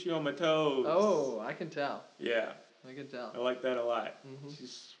keeps me on my toes. Oh, I can tell. Yeah. I can tell. I like that a lot. Mm-hmm.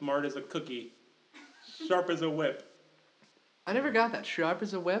 She's smart as a cookie. Sharp as a whip. I never got that. Sharp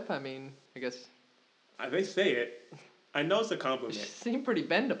as a whip? I mean, I guess... They say it. I know it's a She compliment. seemed pretty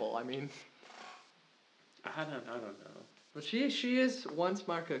bendable. I mean, I don't know. but she is one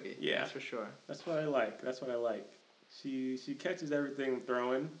smart cookie. Yeah. That's for sure. That's what I like. She catches everything I'm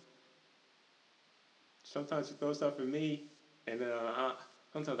throwing. Sometimes she throws stuff at me, and then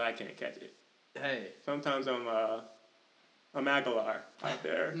sometimes I can't catch it. Hey. Sometimes I'm Aguilar out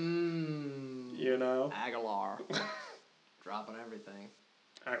there. You know? Aguilar. Dropping everything.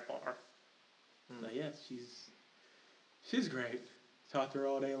 Aguilar. But yeah, she's great. Talk to her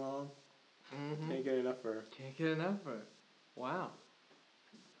all day long. Can't get enough of her. Can't get enough of her. Wow.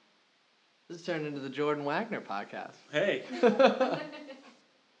 This turned into the Jordan Wagner podcast. Hey.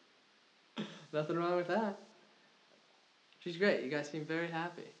 Nothing wrong with that. She's great. You guys seem very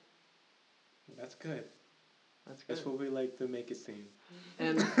happy. That's good. That's good. That's what we like to make it seem.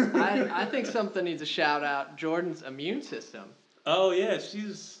 And I think something needs a shout out. Jordan's immune system. Oh yeah,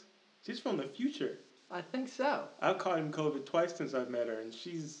 she's from the future. I think so. I've caught him COVID twice since I've met her, and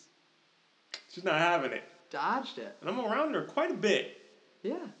she's not having it. Dodged it. And I'm around her quite a bit.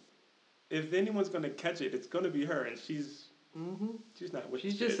 Yeah. If anyone's gonna catch it, it's gonna be her, and she's not with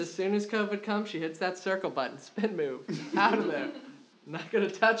She's the just, kids. as soon as COVID comes, she hits that circle button, spin move, out of there. Not gonna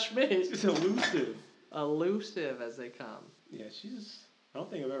touch me. She's elusive. Elusive as they come. Yeah, I don't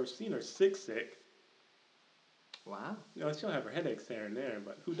think I've ever seen her sick. Wow. You know, she'll have her headaches here and there,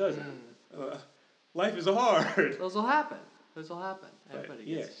 but who doesn't? Life is hard. Those will happen. But Everybody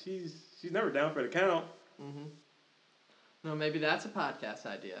yeah, gets. she's never down for the count. No, maybe that's a podcast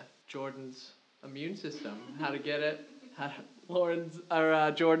idea. Jordan's immune system. How to get it. Jordan's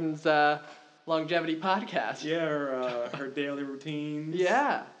longevity podcast. Yeah, her daily routines.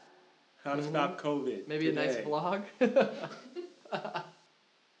 Yeah. How to stop COVID. Maybe today. a nice vlog.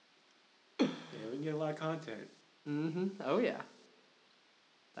 Yeah, we can get a lot of content. Oh yeah.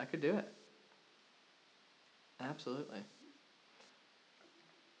 That could do it. Absolutely.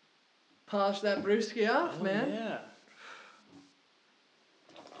 Polish that brewski off, man.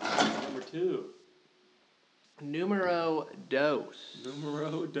 Yeah. Number 2. Numero dos.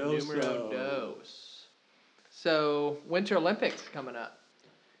 Numero dos. So, Winter Olympics coming up.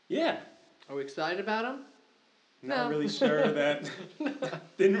 Yeah. Are we excited about them? Not No. really sure that.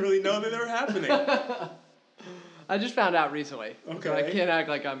 Didn't really know that they were happening. I just found out recently. Okay. So I can't act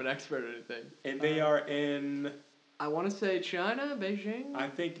like I'm an expert or anything. And they are in. I want to say China, Beijing? I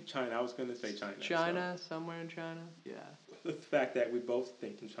think China. I was going to say China. China, somewhere in China. Yeah. So the fact that we both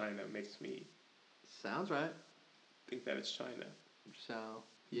think in China makes me Sounds right. think that it's China. So,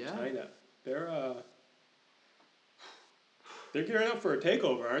 yeah. China. They're gearing up for a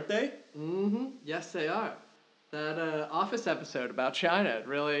takeover, aren't they? Yes, they are. That Office episode about China, it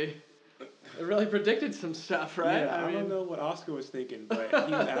really predicted some stuff, right? Yeah, I don't know what Oscar was thinking, but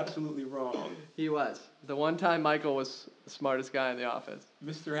he was absolutely wrong. He was. The one time Michael was the smartest guy in the office.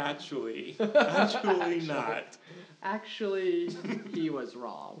 Mr. Actually. Actually not. Actually, he was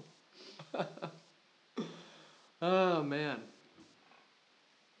wrong. Oh, man.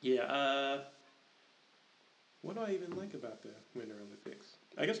 Yeah, what do I even like about the Winter Olympics?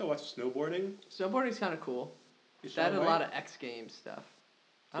 I guess I watch snowboarding. Snowboarding's kind of cool. Is That Shaun and a White? lot of X Games stuff.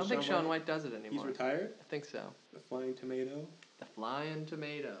 I don't think Shaun White does it He's anymore. retired? I think so. The Flying Tomato? The Flying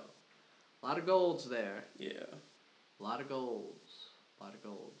Tomato. A lot of golds there. Yeah. A lot of golds.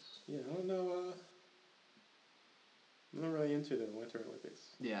 Yeah, I don't know, I'm not really into the Winter Olympics.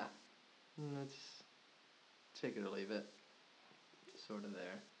 Yeah. Let's take it or leave it. Sort of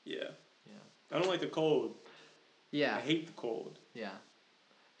there. Yeah. Yeah. I don't like the cold. Yeah. I hate the cold. Yeah.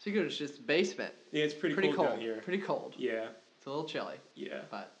 So good. It's just basement. Yeah, it's pretty cold down here. Pretty cold. Yeah. It's a little chilly. Yeah.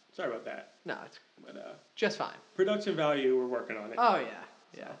 But Sorry about that. no, it's But just fine. production value, we're working on it. Oh yeah.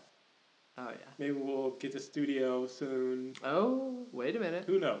 Yeah. Oh yeah. Maybe we'll get the studio soon. Oh, wait a minute.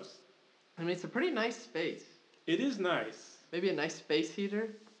 Who knows? I mean, it's a pretty nice space. It is nice. Maybe a nice space heater.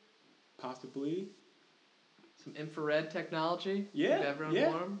 Possibly. Some infrared technology. Yeah, Keep everyone yeah.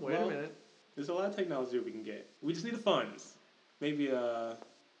 warm. Wait Well, a minute. There's a lot of technology we can get. We just need the funds. Maybe our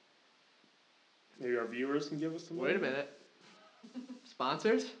viewers can give us some Wait a money. minute.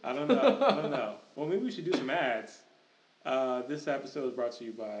 Sponsors? I don't know. Well, maybe we should do some ads. This episode is brought to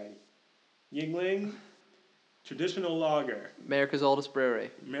you by Yingling Traditional Lager. America's oldest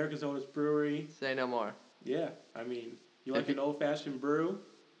brewery. America's oldest brewery. Say no more. Yeah, I mean, you like an old-fashioned brew?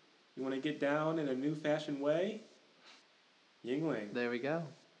 You want to get down in a new-fashioned way? Yingling. There we go.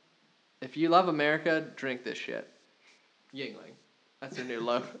 If you love America, drink this shit. Yingling. That's a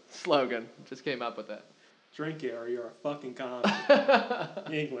new slogan. Just came up with it. Drink it or you're a fucking commie.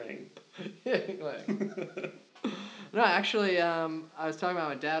 Yingling. Yingling. No, actually, I was talking about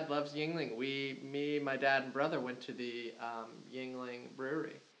my dad loves Yingling. Me, my dad, and brother went to the Yingling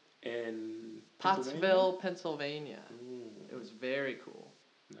Brewery. In Pottsville, Pennsylvania. Mm. It was very cool.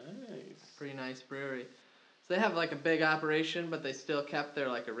 Nice. Pretty nice brewery. So they have like a big operation, but they still kept their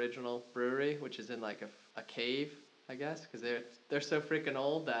like original brewery, which is in like a cave, I guess, because they're so freaking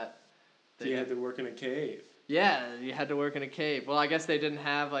old that. So you had to work in a cave. Yeah, you had to work in a cave. Well, I guess they didn't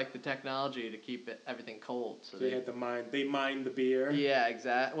have like the technology to keep everything cold, so they had to mine. They mined the beer. Yeah,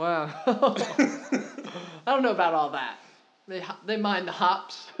 exactly. Well, I don't know about all that. They mine the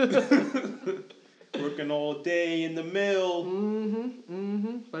hops. Working all day in the mill.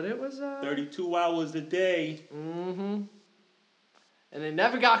 But it was 32 hours a day. And they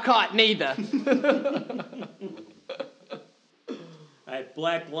never got caught neither. I had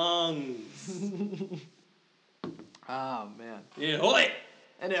black lungs. Oh man. Yeah, hoy!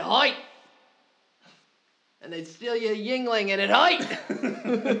 And it hoit. And they'd steal your Yingling and it hoit.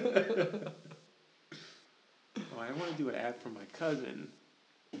 Oh, I want to do an ad for my cousin.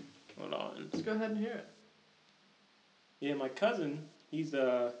 Hold on. Let's go ahead and hear it. Yeah, my cousin, he's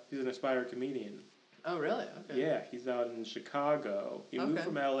an aspiring comedian. Oh, really? Okay. Yeah, he's out in Chicago. He moved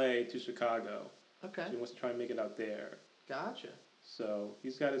from LA to Chicago. Okay. So he wants to try and make it out there. Gotcha. So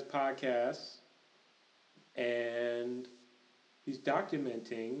he's got his podcast, and he's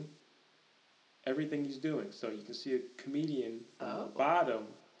documenting everything he's doing. So you can see a comedian from the bottom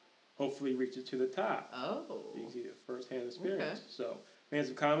hopefully reaches to the top. Oh. You can see the first-hand experience. Okay. So, fans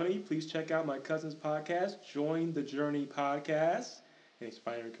of comedy, please check out my cousin's podcast, Join the Journey Podcast, an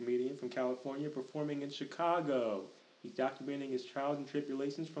aspiring comedian from California performing in Chicago. He's documenting his trials and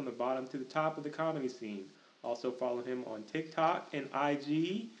tribulations from the bottom to the top of the comedy scene. Also follow him on TikTok and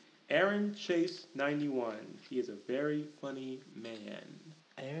IG, Aaron Chase 91. He is a very funny man.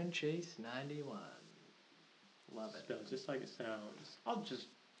 Aaron Chase 91. Love it. Spelled just like it sounds. I'll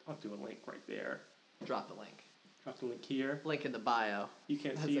do a link right there. Drop the link. Drop the link here. Link in the bio. You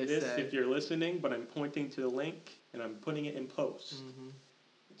can't see this if you're listening, but I'm pointing to the link and I'm putting it in post. Mm-hmm.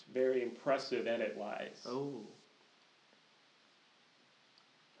 It's very impressive edit-wise. Oh.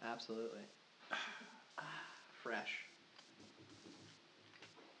 Absolutely. Fresh.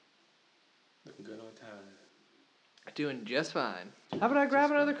 Looking good on time. Doing just fine. How about I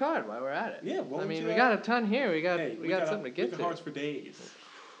grab another card while we're at it? Yeah, I mean, we got a ton here. We got something to get to. Hearts for days.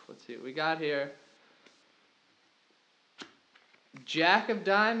 Let's see what we got here. Jack of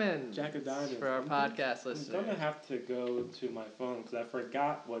Diamonds. Jack of Diamonds. For our podcast listeners. I'm going to have to go to my phone because I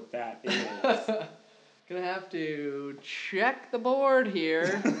forgot what that is. Gonna have to check the board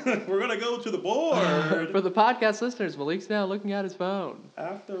here. We're going to go to the board. For the podcast listeners, Malik's now looking at his phone.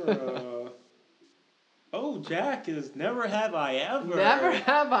 After, oh, Jack is Never Have I Ever. Never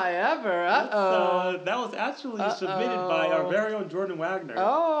Have I Ever. Uh-oh. That was actually submitted by our very own Jordan Wagner.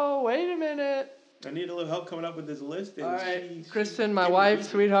 Oh, wait a minute. I need a little help coming up with this list. All right, Kristen, my wife,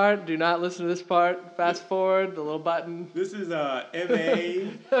 sweetheart, do not listen to this part. Fast forward, the little button. This is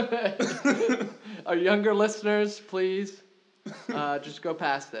MA. Our younger listeners, please, just go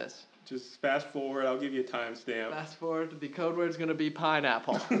past this. Just fast forward. I'll give you a timestamp. Fast forward. The code word's going to be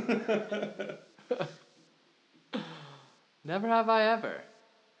pineapple. Never have I ever.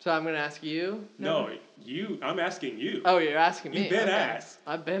 So I'm going to ask you? No, you. I'm asking you. Oh, you're asking me. You've been asked.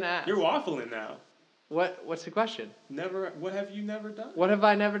 I've been asked. You're waffling now. What's the question? What have you never done? What have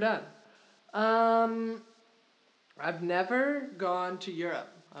I never done? I've never gone to Europe.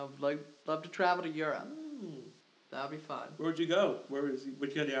 I would love to travel to Europe. That would be fun. Where'd you go? What'd you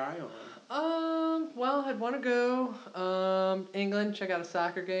get your eye on? Well, I'd want to go England, check out a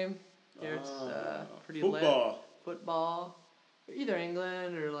soccer game. Here it's pretty lit. Football. Either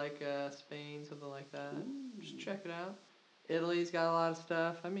England or like Spain, something like that. Just check it out. Italy's got a lot of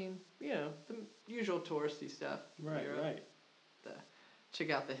stuff. I mean, the usual touristy stuff. Right, Europe. right. Check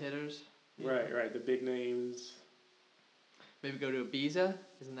out the hitters. Right, the big names. Maybe go to Ibiza.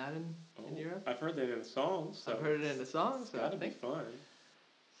 Isn't that in Europe? I've heard that in the songs. So I've heard it in the songs. So that'd be fun.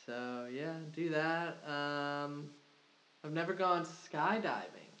 So yeah, do that. I've never gone skydiving.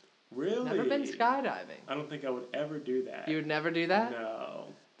 Really? Never been skydiving. I don't think I would ever do that. You would never do that? No.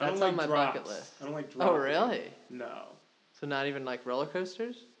 That's on my bucket list. I don't like drops. Oh, really? No. So not even like roller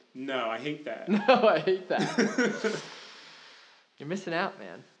coasters? No, I hate that. No, I hate that. You're missing out,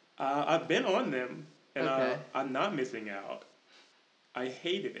 man. I've been on them, and okay. I'm not missing out. I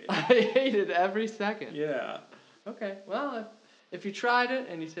hated it. I hated every second. Yeah. Okay. Well, if you tried it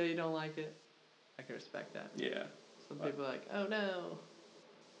and you say you don't like it, I can respect that. Yeah. Some people are like, oh no,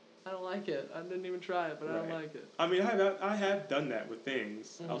 I don't like it. I didn't even try it, but I don't Right. like it. I mean, I have done that with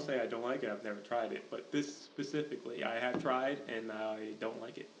things. I'll Mhm. say I don't like it. I've never tried it, but this specifically, I have tried and I don't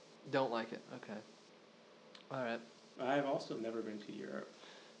like it. Don't like it. Okay. All right. I have also never been to Europe.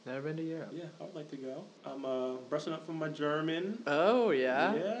 Never been to Europe. Yeah, I would like to go. I'm brushing up from my German. Oh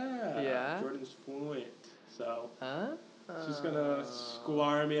yeah. Yeah. Yeah. Jordan's fluent, so Huh? she's gonna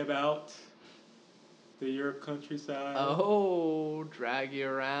squire me about the Europe countryside. Oh, drag you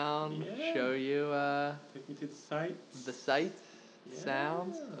around, Yeah. show you Take me to the sights. the sights, Yeah.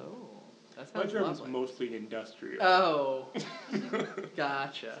 sounds. Oh, that My sounds German's lovely. mostly industrial. Oh,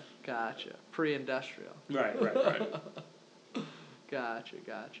 gotcha. Pre-industrial. Right. Gotcha.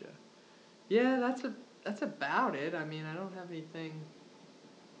 Yeah, that's about it. I mean, I don't have anything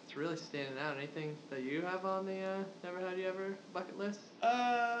that's really standing out. Anything that you have on the never had you ever bucket list?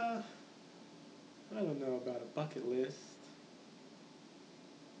 I don't know about a bucket list.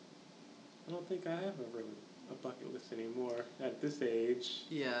 I don't think I have a bucket list anymore at this age.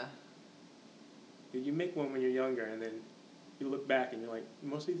 Yeah. You make one when you're younger, and then you look back and you're like,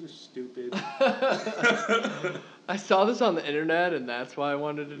 most of these are stupid. I saw this on the internet, and that's why I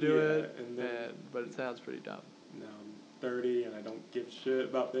wanted to do Yeah, it. and then- But it sounds pretty dumb. Now I'm 30 and I don't give a shit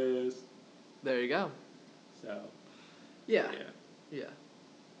about this. There you go. So, Yeah. yeah.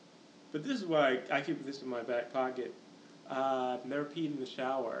 But this is why I keep this in my back pocket. I've never peed in the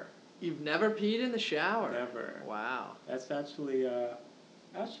shower. You've never peed in the shower? Never. Wow. That's actually,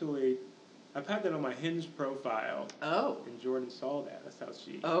 I've had that on my Hinge profile. Oh. And Jordan saw that. That's how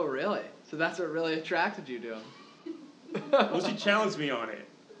she. Oh, really? So that's what really attracted you to him? Well, she challenged me on it.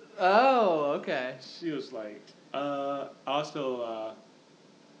 Oh, okay. She was like,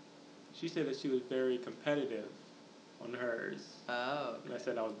 she said that she was very competitive on hers. Oh. And I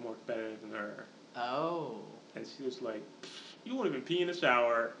said I was more competitive than her. Oh. And she was like, you won't even pee in the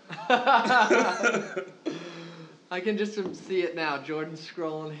shower. I can just see it now. Jordan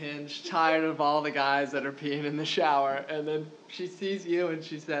scrolling Hinge, tired of all the guys that are peeing in the shower. And then she sees you and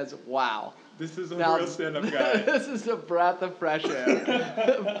she says, wow. This is a Now, real stand-up guy. This is a breath of fresh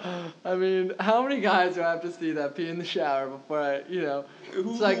air. I mean, how many guys do I have to see that pee in the shower before I, Who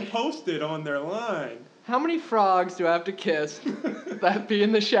it's like, posted on their line? how many frogs do I have to kiss that pee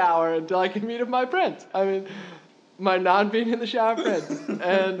in the shower until I can meet with my prince? I mean, my non-being in the shower prince.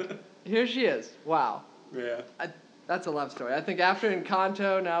 And here she is. Wow. Yeah. That's a love story. I think after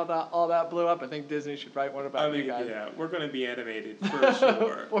Encanto, now that all that blew up, I think Disney should write one about you guys. Yeah, we're going to be animated for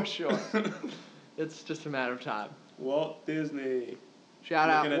sure. For sure. It's just a matter of time. Walt Disney. Shout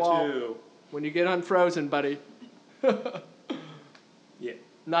out, looking at Walt. you. When you get Unfrozen, buddy. Yeah.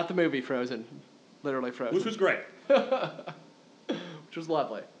 Not the movie Frozen. Literally Frozen. Which was great. Which was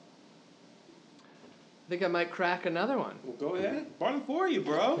lovely. I think I might crack another one. Well, go ahead. One for you,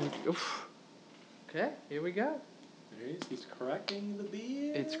 bro. Oof. Okay, here we go. There he is. He's cracking the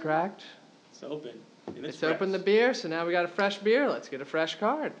beer. It's cracked. It's open. And It's opened the beer, so now we got a fresh beer. Let's get a fresh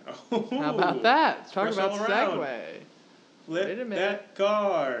card. Oh, How about that? Talk fresh about all around. segue. Flip Wait a minute. that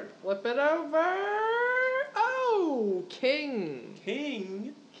card. Flip it over. Oh, King.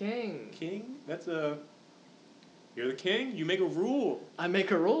 King. King. That's a... You're the king. You make a rule. I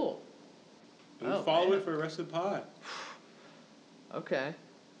make a rule. And we Oh, follow man. it for the rest of the pod. Okay.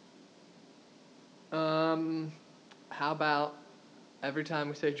 How about every time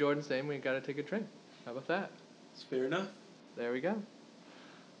we say Jordan's name, we gotta take a drink? How about that? It's fair enough. There we go.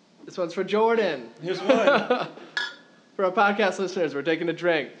 This one's for Jordan. Here's one. For our podcast listeners, we're taking a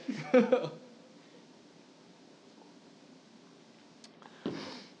drink.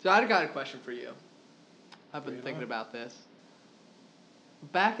 So I got a question for you. I've been Bring it thinking on. about this.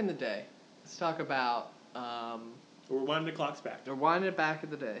 Back in the day, let's talk about, We're winding the clocks back. we're winding it back in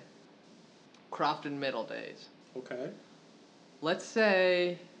the day. Crofton Middle days. Okay. Let's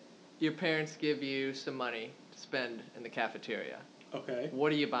say your parents give you some money to spend in the cafeteria. Okay.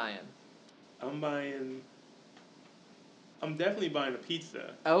 What are you buying? I'm definitely buying a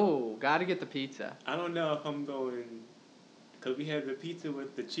pizza. Oh, gotta get the pizza. I don't know if I'm going... Because we had the pizza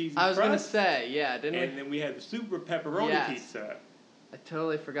with the cheesy I was crust. gonna say, yeah, didn't And we? then we had the super pepperoni Yes. pizza. I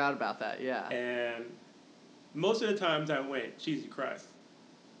totally forgot about that, yeah. And most of the times I went cheesy crust.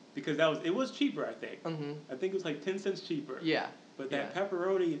 Because it was cheaper, I think. Mm-hmm. I think it was like 10 cents cheaper. Yeah. But that yeah.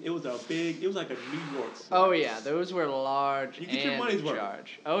 pepperoni, it was like a New York slice. Oh, yeah, those were large You get your and money's worth.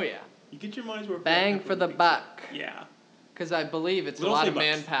 charge. Oh, yeah. You get your money's worth. Bang that for the pepperoni buck. pizza. Yeah. Because I believe it's We a don't lot say of bucks.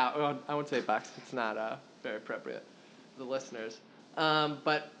 manpower. Well, I wouldn't say bucks. It's not very appropriate for the listeners.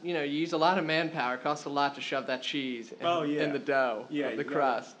 But, you use a lot of manpower. It costs a lot to shove that cheese in the dough Yeah, of the you gotta-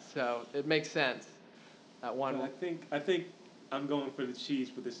 crust. So it makes sense. That one. But I think I'm going for the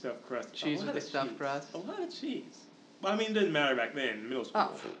cheese with the stuffed crust. Cheese with the stuffed crust? A lot of cheese. Well, I mean, it didn't matter back then, in middle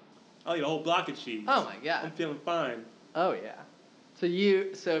school. Oh. I'll eat a whole block of cheese. Oh my God. I'm feeling fine. Oh yeah. So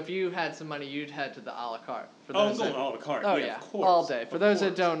if you had some money, you'd head to the a la carte. For I'm those going that, a la carte. Oh yeah, of course. all day. For Of those that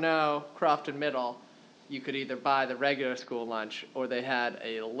course. don't know, Crofton Middle, you could either buy the regular school lunch or they had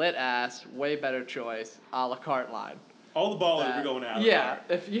a lit ass, way better choice, a la carte line. All the ballers That- were going to a la carte. Yeah,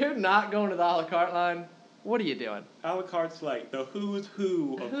 if you're not going to the a la carte line, what are you doing? A la carte's like the who's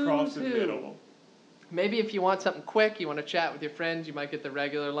who of Who's Crofton who. Middle. Maybe if you want something quick, you want to chat with your friends, you might get the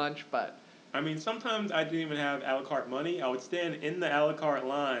regular lunch, but I mean, sometimes I didn't even have a la carte money. I would stand in the a la carte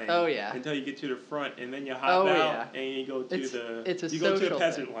line. Oh, yeah. Until you get to the front, and then you hop Oh, out yeah. and you go to It's a you go to the social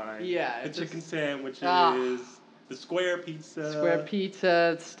peasant thing. line. Yeah, The it's a chicken sandwiches, Ah. the square pizza. square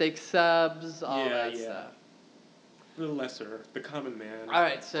pizza, steak subs, all Yeah, that yeah. stuff. The lesser, the common man. All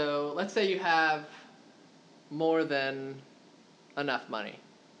right, so let's say you have more than enough money.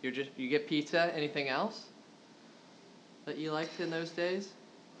 You get pizza. Anything else that you liked in those days?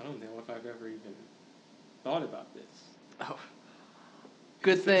 I don't know if I've ever even thought about this. Oh,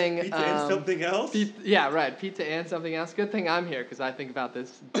 good thing. Pizza and something else? Yeah, right. Pizza and something else. Good thing I'm here because I think about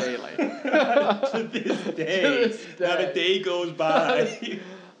this daily. To this day. To this Not a day. day goes by.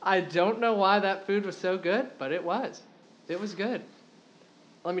 I don't know why that food was so good, but it was. It was good.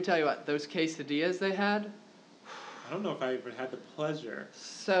 Let me tell you what, those quesadillas they had, I don't know if I even had the pleasure.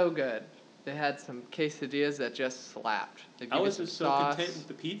 so good. They had some quesadillas that just slapped. They I gave was you just some so sauce. content with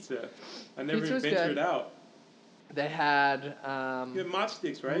the pizza. I never Pizza even was ventured good. out. They had You had mott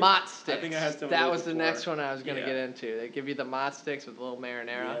sticks, right? mott sticks. I think I had some of That those was the before. next one I was going to Yeah. get into. They give you the mott sticks with a little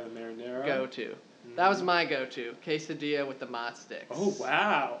marinara. Yeah, the marinara. Go-to. That was my go-to. Quesadilla with the mott sticks. Oh,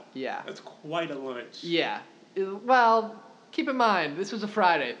 wow. Yeah. That's quite a lunch. Yeah. Well, keep in mind, this was a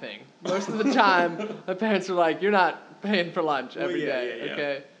Friday thing. Most of the time, my parents were like, you're not paying for lunch Well, every yeah, day, yeah, yeah.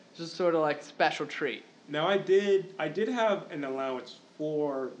 okay? Just sort of like a special treat. Now, I did have an allowance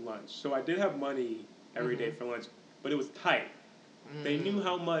for lunch. So I did have money every day for lunch, but it was tight. They knew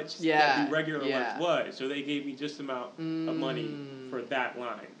how much Yeah, that the regular yeah. lunch was, so they gave me just amount of money for that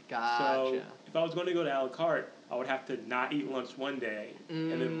line. Gotcha. So if I was going to go to a la carte, I would have to not eat lunch one day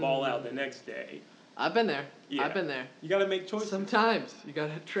and then ball out the next day. I've been there. Yeah. I've been there. You got to make choices. Sometimes you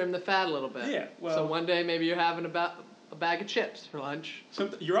gotta trim the fat a little bit. Yeah, well- So one day maybe you're having a bag of chips for lunch.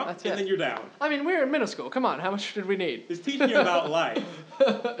 You're up That's and it. then you're down. I mean, we were in middle school. Come on, how much did we need? It's teaching you about life.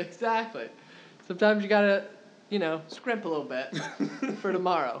 Exactly. Sometimes you gotta, scrimp a little bit for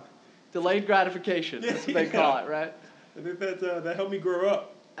tomorrow. Delayed gratification, that's what they call it, right? I think that helped me grow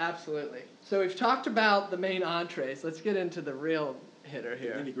up. Absolutely. So we've talked about the main entrees. Let's get into the real hitter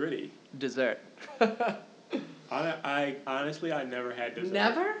here. Nitty gritty. Dessert. I honestly, I never had dessert.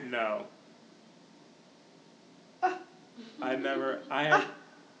 Never? No. I had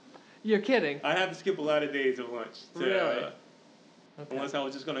You're kidding. I had to skip a lot of days of lunch. Really? Okay. Unless I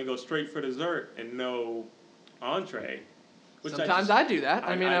was just gonna go straight for dessert and no entree. Which Sometimes I do that.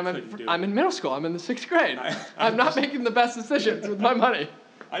 I mean, couldn't do. I'm in middle school. I'm in the 6th grade. I'm I'm not just- making the best decisions with my money.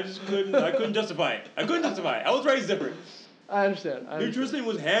 I just couldn't. I couldn't justify it. I couldn't justify it. I was raised different. I understand. Nutrition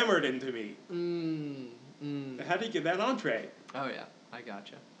was hammered into me. How do you get that entree? Oh yeah, I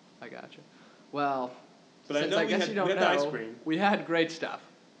gotcha. Well, But I since know I we guess had- you don't we had know, the ice cream. we had great stuff.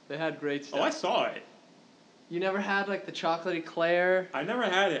 They had great stuff. Oh, I saw it. You never had like the chocolate eclair I never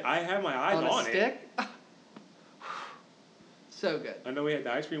had it. I had my eyes on on a it. stick? So good. I know we had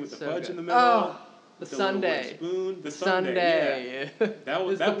the ice cream with the So fudge good. in the middle. Oh, the with the little sundae. wooden spoon. The Sundae. Yeah. That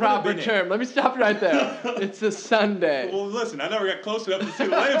was is that the would've proper been it. term. Let me stop you right there. It's a sundae. Well, listen, I never got close enough to see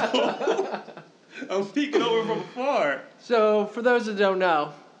the label. I'm peeking over from afar. So, for those that don't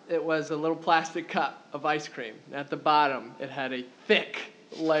know, it was a little plastic cup of ice cream. At the bottom, it had a thick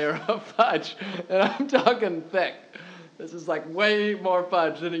layer of fudge. And I'm talking thick. This is like way more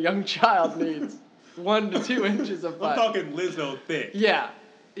fudge than a young child needs. 1 to 2 inches of I'm fudge. talking Lizzo thick.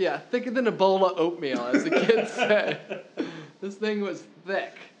 Yeah, thicker than a bowl of oatmeal, as the kids say. This thing was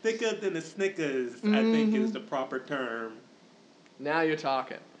thick. Thicker than a Snickers, I think is the proper term. Now you're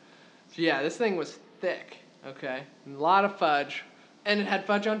talking. So yeah, this thing was thick, okay? And a lot of fudge. And it had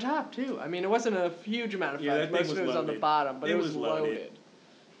fudge on top, too. I mean, it wasn't a huge amount of Yeah, fudge. that thing Most of it was was on the loaded. bottom, but it was loaded.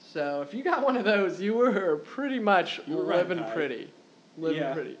 So if you got one of those, you were pretty much You were living riding high. pretty.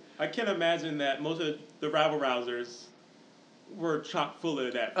 Living pretty. I can't imagine that most of the rabble-rousers were chock full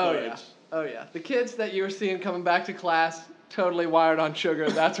of that Oh, fudge. yeah. Oh, yeah. The kids that you were seeing coming back to class, totally wired on sugar.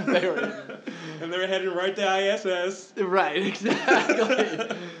 That's what they were eating. And they were heading right to ISS. Right,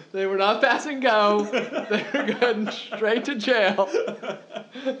 exactly. They were not passing go. They were going straight to jail.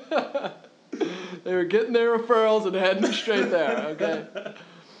 They were getting their referrals and heading straight there, okay?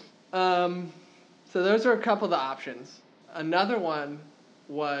 So those are a couple of the options. Another one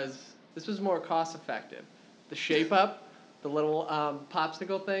this was more cost effective. The Shape Up, the little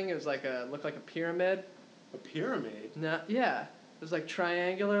popsicle thing, it was looked like a pyramid. A pyramid? No, yeah. It was like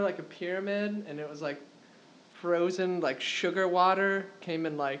triangular, like a pyramid, and it was like frozen, like sugar water, came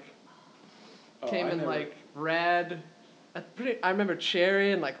in red. I remember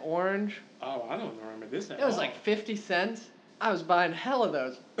cherry and like orange. Oh, I don't remember this at all. It was like 50 cents. I was buying hell of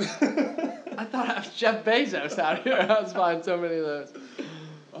those. I thought I was Jeff Bezos out here. I was buying so many of those.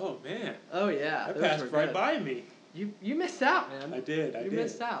 Oh, man. Oh, yeah. That passed right by me. You missed out, man. I did. You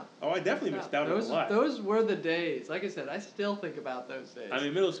missed out. Oh, I definitely missed out on a lot. Those were the days. Like I said, I still think about those days. I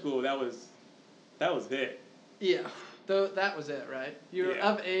mean, middle school, that was it. Yeah. That was it, right? You're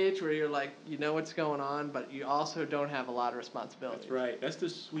of age where you're like, you know what's going on, but you also don't have a lot of responsibility. That's right. That's the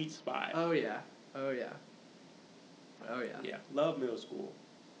sweet spot. Oh, yeah. Oh, yeah. Oh, yeah. Yeah. Love middle school.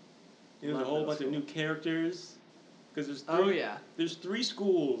 There's a whole bunch of new characters. Because there's three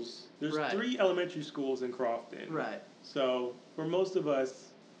schools. There's 3 elementary schools in Crofton. Right. So for most of us,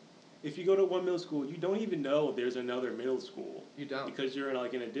 if you go to one middle school, you don't even know there's another middle school. You don't. Because you're in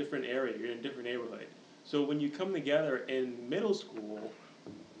a different area. You're in a different neighborhood. So when you come together in middle school,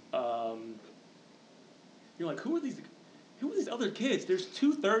 you're like, who are these other kids? There's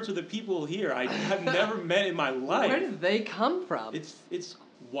 2/3 of the people here I have never met in my life. Where did they come from? It's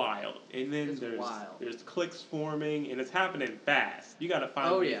wild. And then there's cliques forming, and it's happening fast. You got to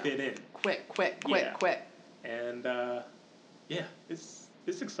find where you fit in. Quick. And it's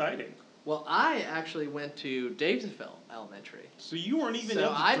exciting. Well, I actually went to Davisville Elementary. So you weren't even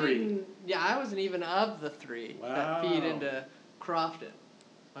of the 3. I wasn't even of the 3 that feed into Crofton.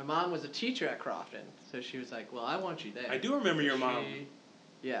 My mom was a teacher at Crofton, so she was like, well, I want you there. I do remember your mom.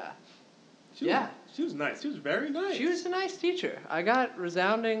 Yeah. She was nice. She was very nice. She was a nice teacher. I got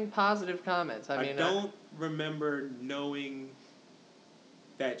resounding positive comments. I don't remember knowing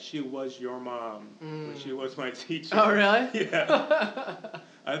that she was your mom when she was my teacher. Oh, really? Yeah.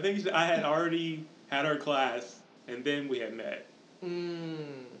 I think I had already had her class, and then we had met.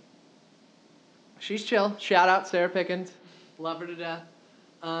 She's chill. Shout out Sarah Pickens. Love her to death.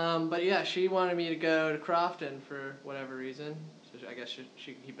 But yeah, she wanted me to go to Crofton for whatever reason. So I guess she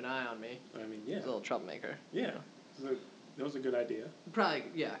can keep an eye on me. I mean, yeah. She's a little troublemaker. Yeah. That was a good idea. Probably,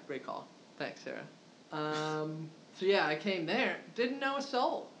 yeah, great call. Thanks, Sarah. So yeah, I came there, didn't know a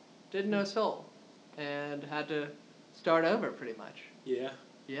soul. And had to start over pretty much. Yeah.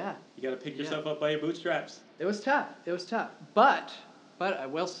 Yeah. You got to pick yourself up by your bootstraps. It was tough. But I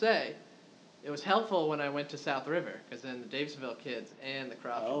will say, it was helpful when I went to South River, because then the Davisville kids and the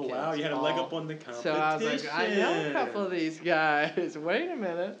Crofton kids. Oh, wow. You had a leg up on the competition. So I was like, I know a couple of these guys. Wait a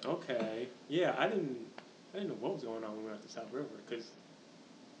minute. Okay. Yeah, I didn't know what was going on when we went to South River, because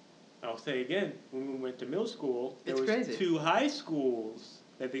I'll say again, when we went to middle school, there was crazy. 2 high schools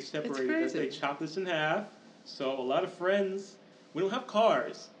that they separated. They chopped us in half. So a lot of friends, we don't have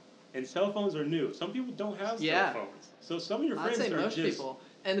cars, and cell phones are new. Some people don't have cell phones. So some of your friends I'd say most people.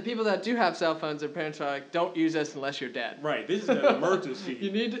 And the people that do have cell phones, their parents are like, don't use this unless you're dead. Right, this is an emergency.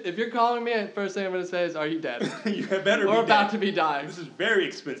 If you're calling me, first thing I'm going to say is, are you dead? You better be dead. Or about to be dying. This is very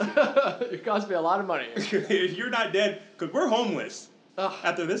expensive. It costs me a lot of money. If you're not dead, because we're homeless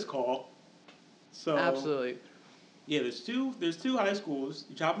after this call. So absolutely. Yeah, there's two high schools.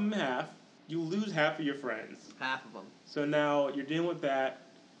 You chop them in half. You lose half of your friends. Half of them. So now you're dealing with that.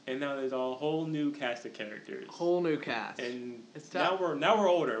 And now there's a whole new cast of characters. Whole new cast. And it's tough. Now we're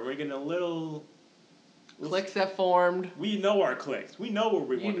older. We're getting a little... Cliques have formed. We know our cliques. We know where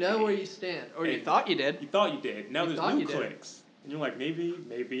we want to be. You know where you stand. Or you thought you did. You thought you did. Now there's new cliques. And you're like, maybe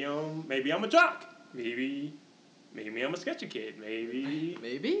I'm a jock. Maybe I'm a sketchy kid.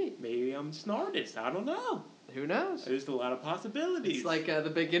 Maybe I'm just an artist. I don't know. Who knows? There's a lot of possibilities. It's like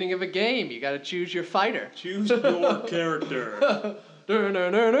the beginning of a game. You got to choose your fighter. Choose your character. There's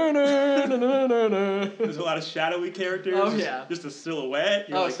a lot of shadowy characters. Oh, yeah. Just a silhouette.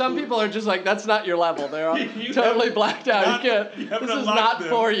 Some people are just like, that's not your level. They're all totally blacked out. This is not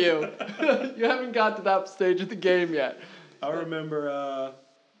for you. You haven't got to that stage of the game yet. I remember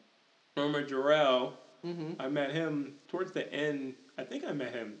Jarrell. Mm-hmm. I met him towards the end. I think I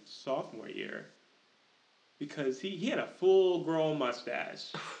met him sophomore year. Because he had a full-grown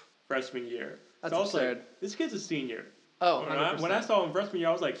mustache freshman year. That's absurd. Like, this kid's a senior. Oh, when I saw him freshman year,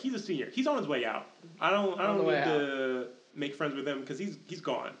 I was like, he's a senior. He's on his way out. I don't need to make friends with him because he's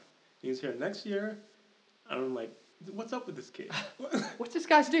gone. He's here next year. I'm like, what's up with this kid? What's this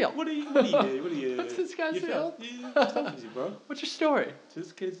guy's deal? What do you? What's this guy's deal? What's up with you, bro? What's your story?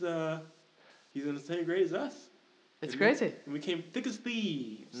 This kid's He's in the same grade as us. It's crazy. And we came thick as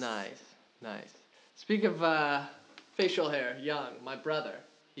thieves. Nice. Speak of facial hair, young, my brother,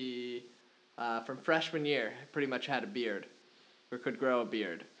 he, from freshman year, pretty much had a beard, or could grow a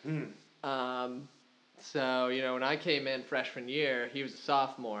beard. So, when I came in freshman year, he was a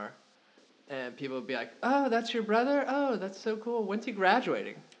sophomore, and people would be like, oh, that's your brother? Oh, that's so cool. When's he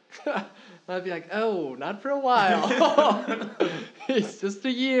graduating? I'd be like, oh, not for a while. He's just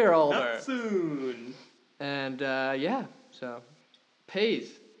a year older. Not soon. And, so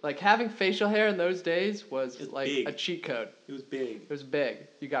pays. Like, having facial hair in those days was like big. a cheat code. It was big. It was big.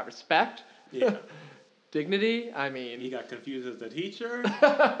 You got respect. Yeah. Dignity. I mean. He got confused as the teacher.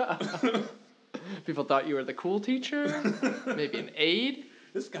 People thought you were the cool teacher. Maybe an aide.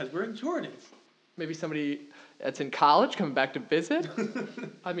 This guy's wearing Jordans. Maybe somebody that's in college coming back to visit.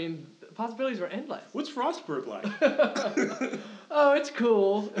 I mean, the possibilities were endless. What's Frostburg like? Oh, it's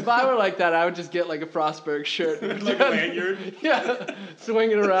cool. If I were like that, I would just get like a Frostburg shirt. Like a lanyard? Yeah.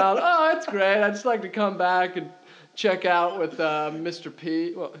 Swing it around. Oh, it's great. I'd just like to come back and check out with Mr.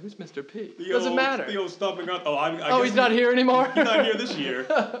 P. Well, who's Mr. P? Doesn't matter. The old stomping out. I guess he's not here anymore? He's not here this year.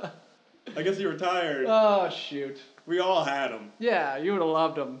 I guess he retired. Oh, shoot. We all had him. Yeah, you would have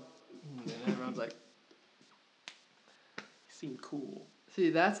loved him. And everyone's like... He seemed cool. See,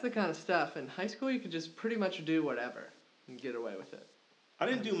 that's the kind of stuff. In high school, you could just pretty much do whatever and get away with it. I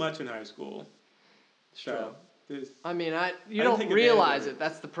didn't do much in high school. So, true. I mean, you don't realize it.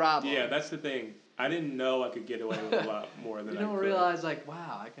 That's the problem. Yeah, that's the thing. I didn't know I could get away with a lot more than I could. You don't realize, like,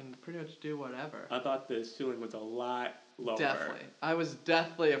 wow, I can pretty much do whatever. I thought the ceiling was a lot lower. Definitely. I was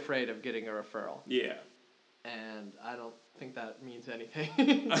deathly afraid of getting a referral. Yeah. And I don't think that means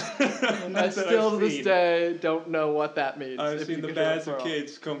anything. I still, to this day, don't know what that means. I've seen the best of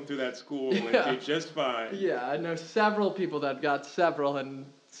kids come through that school and do just fine. Yeah, I know several people that got several and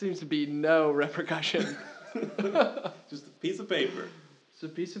seems to be no repercussion. Just a piece of paper. It's a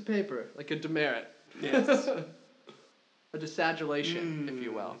piece of paper, like a demerit. Yes. A desadulation, if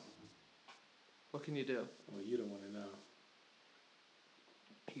you will. What can you do? Well, you don't want to know.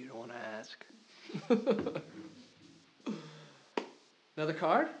 You don't want to ask. Another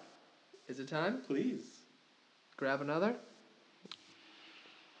card? Is it time? Please. Grab another.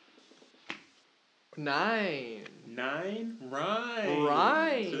 9. 9? Right.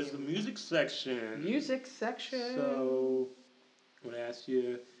 Right. So it's the music section. Music section. So, I'm going to ask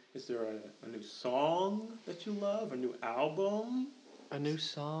you, is there a new song that you love? A new album? A new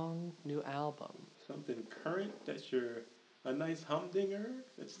song, new album. Something current that's a nice humdinger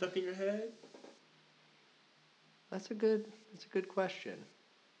that's stuck in your head? That's a good question.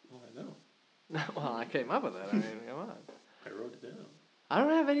 Well, I know. Well, I came up with it. I mean, come on. I wrote it down. I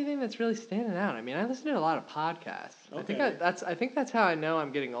don't have anything that's really standing out. I mean, I listen to a lot of podcasts. Okay. I think that's how I know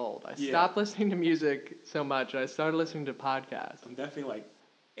I'm getting old. I stopped listening to music so much, and I started listening to podcasts. I'm definitely like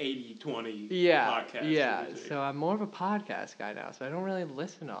 80-20 podcasts. Yeah, music. so I'm more of a podcast guy now, so I don't really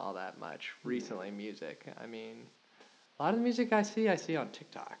listen to all that much recently music. I mean, a lot of the music I see on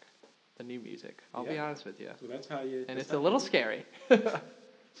TikTok. The new music. I'll be honest with you. So that's how you... And it's a little scary. So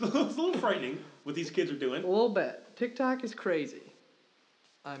it's a little frightening what these kids are doing. A little bit. TikTok is crazy.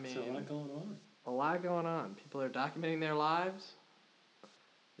 I mean... There's a lot going on. A lot going on. People are documenting their lives.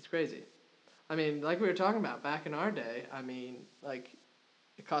 It's crazy. I mean, like we were talking about back in our day, I mean, like,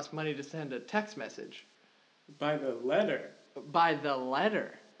 it cost money to send a text message. By the letter. By the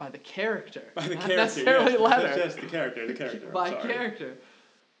letter. By the character. By the Not character, necessarily letter. That's just the character. By character.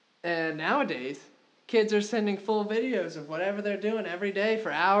 And nowadays, kids are sending full videos of whatever they're doing every day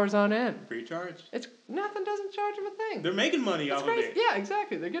for hours on end. Free charge. Nothing doesn't charge them a thing. They're making money off of it. Yeah,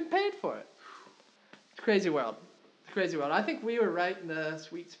 exactly. They're getting paid for it. It's a crazy world. I think we were right in the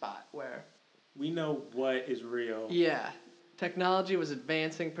sweet spot where... We know what is real. Yeah. Technology was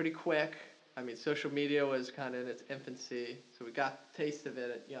advancing pretty quick. I mean, social media was kind of in its infancy, so we got the taste of it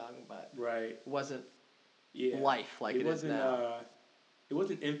at young, but it wasn't life like it is now. It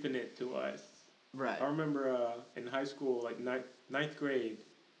wasn't infinite to us. Right. I remember in high school, like ninth grade,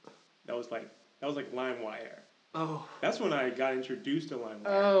 that was like LimeWire. Oh. That's when I got introduced to LimeWire.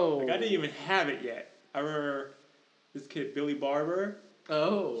 Oh. Like I didn't even have it yet. I remember this kid Billy Barber.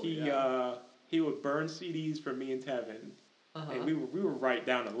 Oh. He would burn CDs for me and Tevin, and we would write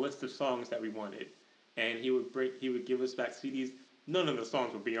down a list of songs that we wanted, and he would give us back CDs. None of the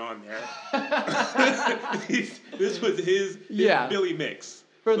songs would be on there. This was his Billy mix.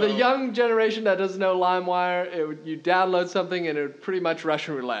 For the young generation that doesn't know LimeWire, you download something and it would pretty much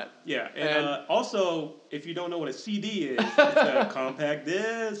Russian roulette. Yeah, and also, if you don't know what a CD is, it's a compact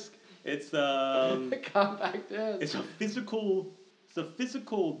disc. It's a compact disc. It's a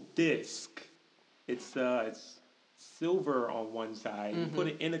physical disc It's silver on one side. You put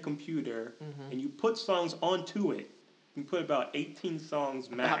it in a computer, and you put songs onto it. You put about 18 songs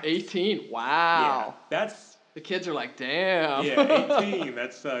max. About 18? Wow. Yeah, that's... The kids are like, damn. Yeah, 18.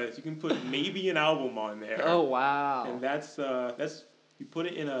 That's you can put maybe an album on there. Oh, wow. And that's you put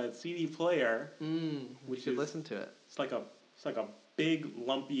it in a CD player. Which you should listen to it. It's like a big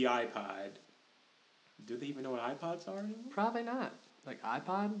lumpy iPod. Do they even know what iPods are anymore? Probably not. Like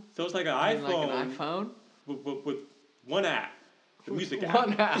iPod? So it's like an iPhone. Like an iPhone? With one app. The music app.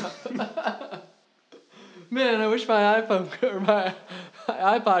 One app. Man, I wish my my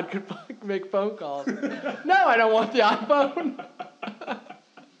iPod could make phone calls. No, I don't want the iPhone.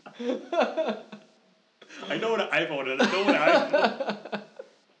 I know what an iPhone is. I know what an iPhone.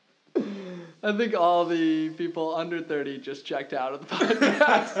 I think all the people under 30 just checked out of the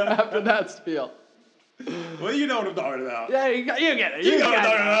podcast after that spiel. Well, you know what I'm talking about. Yeah, you get it. You know what I'm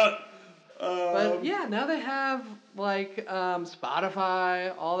talking about. But yeah, now they have like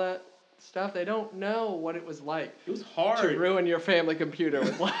Spotify, all that stuff. They don't know what it was like. It was hard to ruin your family computer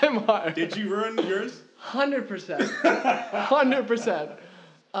with LimeWire. Did you ruin yours? 100%. 100%.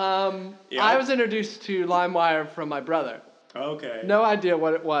 I was introduced to LimeWire from my brother. Okay. No idea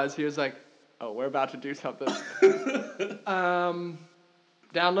what it was. He was like, "Oh, we're about to do something."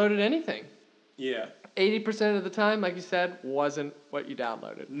 Downloaded anything. Yeah. 80% of the time, like you said, wasn't what you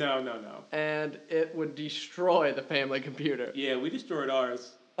downloaded. No. And it would destroy the family computer. Yeah, we destroyed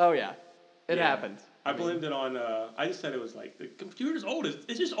ours. Oh, yeah. It happens. I blamed it on, I just said it was like, the computer's old.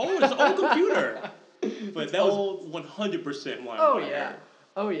 It's just old. It's an old computer. But that was 100% LimeWire. Oh, yeah.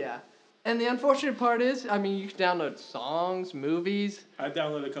 Oh, yeah. And the unfortunate part is, I mean, you can download songs, movies. I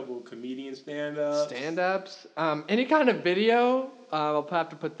downloaded a couple of comedian stand-ups. Stand-ups. Any kind of video, I'll have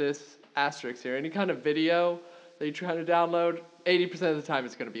to put this asterisk here. Any kind of video that you're trying to download, 80% of the time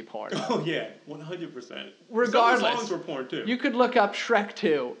it's going to be porn. Oh, yeah. 100%. Regardless. Some songs were porn, too. You could look up Shrek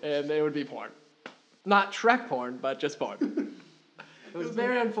 2, and it would be porn. Not Shrek porn, but just porn. It was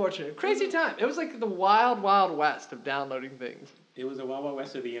very unfortunate. Crazy time. It was like the wild, wild west of downloading things. It was the wild, wild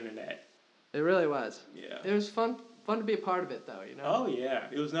west of the internet. It really was. Yeah. It was fun to be a part of it, though, you know? Oh, yeah.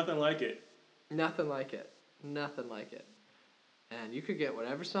 It was nothing like it. Nothing like it. Nothing like it. And you could get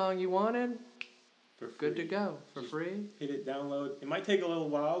whatever song you wanted. For free. Good to go. For Just free. Hit it, download. It might take a little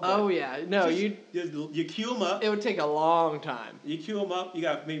while. But Oh, yeah. No, you queue them up. It would take a long time. You queue them up. You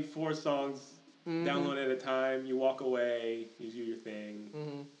got maybe 4 songs download at a time. You walk away. You do your thing.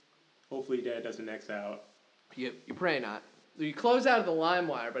 Mm-hmm. Hopefully Dad doesn't X out. You pray not. You close out of the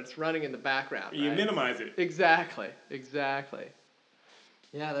LimeWire, but it's running in the background. You right? minimize it. Exactly.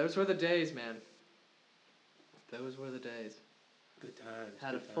 Yeah, those were the days, man. Those were the days. Good times.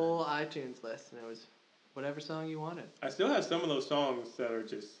 Had a full iTunes list, and it was whatever song you wanted. I still have some of those songs that are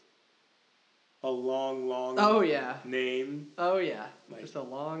just a long name. Oh, yeah. Like, just a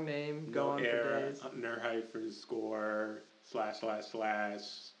long name no going error, for days. Nerheifer's score,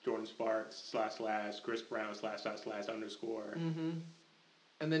 // Jordan Sparks, / Chris Brown, / underscore. Mm-hmm.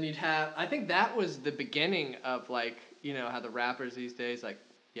 And then you'd have, I think that was the beginning of, like, you know, how the rappers these days, like,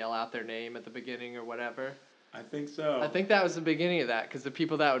 yell out their name at the beginning or whatever. I think so. I think that was the beginning of that, because the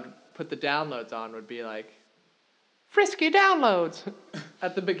people that would put the downloads on would be like, "Frisky downloads,"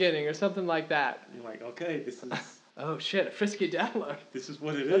 at the beginning or something like that. You're like, okay, this is... Oh, shit, a frisky download. This is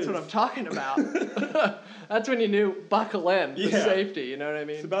what it is. That's what I'm talking about. That's when you knew buckle in for safety, you know what I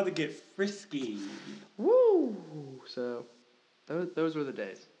mean? It's about to get frisky. Woo! So, those were the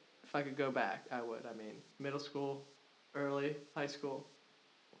days. If I could go back, I would. I mean, middle school, early, high school,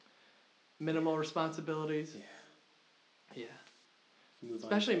 minimal responsibilities. Yeah.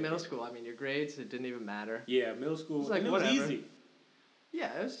 Especially middle school. I mean, your grades, it didn't even matter. Yeah, middle school, it was like, it whatever. was easy.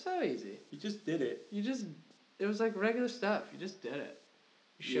 Yeah, it was so easy. You just did it. It was like regular stuff. You just did it.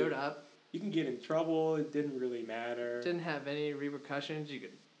 You showed up. You can get in trouble. It didn't really matter. Didn't have any repercussions. You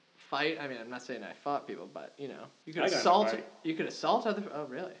could fight. I mean, I'm not saying I fought people, but, you know, you could assault. You could assault other. Oh,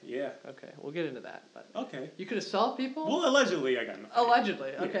 really? Yeah. Okay, we'll get into that. But okay. You could assault people. Well, allegedly, I got in a fight.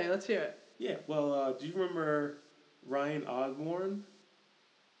 Allegedly. Yeah. Okay, let's hear it. Yeah. Well, do you remember Ryan Osborne?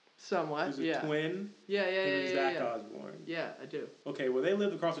 Somewhat. He was a twin. Yeah. He was Zack Osborne. Yeah, I do. Okay. Well, they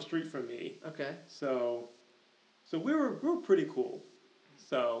lived across the street from me. Okay. So we were pretty cool.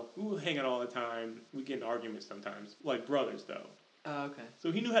 So we were hanging all the time. We get in arguments sometimes, like brothers though. Oh, okay.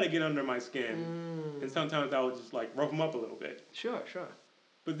 So he knew how to get under my skin, and sometimes I would just like rough him up a little bit. Sure.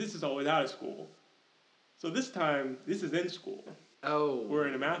 But this is always out of school. So this time, this is in school. Oh. We're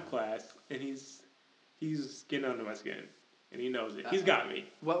in a math class, and he's getting under my skin, and he knows it. He's got me.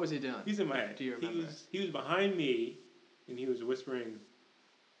 What was he doing? He's in my head. Do you remember? He was behind me, and he was whispering,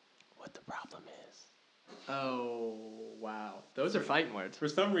 "What the problem is." Oh, wow. Those are fighting words. For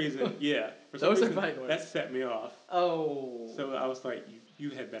some reason, yeah. Those are fighting words. That set me off. Oh. So I was like, you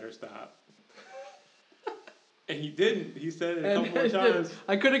had better stop. And he didn't. He said it a couple more times.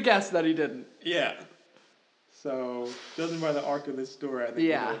 I could have guessed that he didn't. Yeah. So, judging by the arc of this story, I think we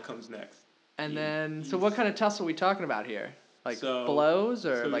know what comes next. And then, so what kind of tussle are we talking about here? Like blows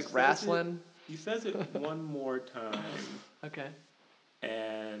or like wrestling? He says it one more time. Okay.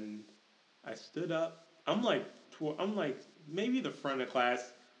 And I stood up. I'm like maybe the front of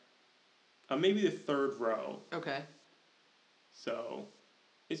class. Maybe the third row. Okay. So,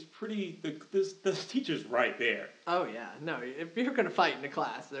 it's pretty. The teacher's right there. Oh yeah, no. If you're gonna fight in a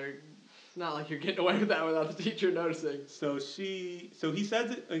class, it's not like you're getting away with that without the teacher noticing. So he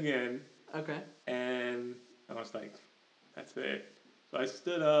says it again. Okay. And I was like, that's it. So I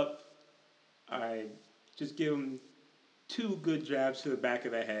stood up. I just give him 2 good jabs to the back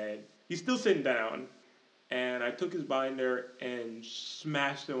of the head. He's still sitting down. And I took his binder and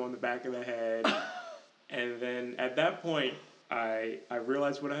smashed him on the back of the head. And then at that point, I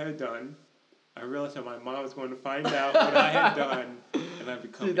realized what I had done. I realized that my mom was going to find out what I had done. And I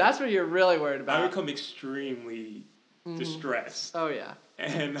become... See, that's what you're really worried about. I become extremely distressed. Oh, yeah.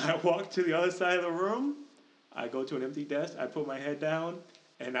 And I walk to the other side of the room. I go to an empty desk. I put my head down.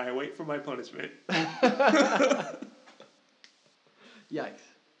 And I wait for my punishment. Yikes.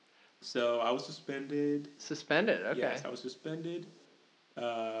 So I was suspended. Suspended, okay. Yes, I was suspended.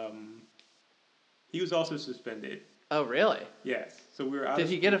 He was also suspended. Oh, really? Yes. So we were out. Did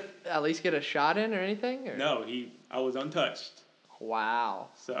he at least get a shot in or anything? Or? No, I was untouched. Wow.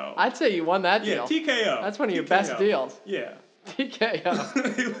 So I'd say you won that deal. Yeah, TKO. That's one of your best deals. Yeah.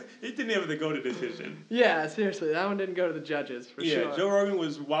 TKO. It didn't have to go to decision. Yeah, seriously, that one didn't go to the judges for sure. Yeah, Joe Rogan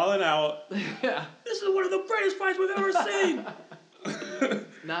was wilding out. Yeah. This is one of the greatest fights we've ever seen.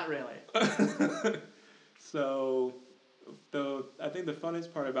 Not really. So, I think the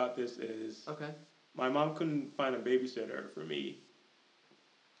funnest part about this is my mom couldn't find a babysitter for me,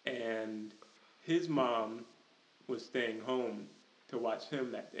 and his mom was staying home to watch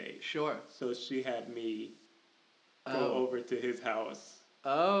him that day. Sure. So she had me go over to his house.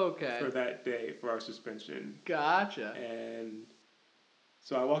 Okay. For that day for our suspension. Gotcha. And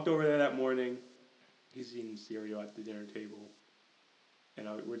so I walked over there that morning. He's eating cereal at the dinner table. And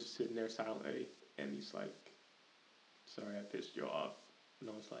we're just sitting there silently. And he's like, sorry I pissed you off. And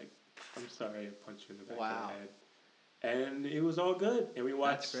I was like, I'm sorry I punched you in the back of the head. And it was all good. And we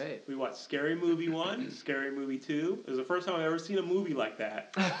watched Scary Movie 1, Scary Movie 2. It was the first time I've ever seen a movie like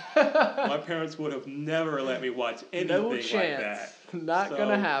that. My parents would have never let me watch anything like that. Not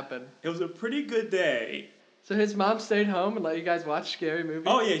gonna happen. It was a pretty good day. So his mom stayed home and let you guys watch Scary Movie?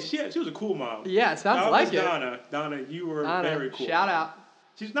 Oh yeah, she was a cool mom. Yeah, sounds like it. Donna, you were very cool. Shout out.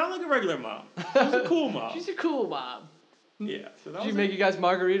 She's not like a regular mom. She's a cool mom. She's a cool mom. Yeah. So Did she make you guys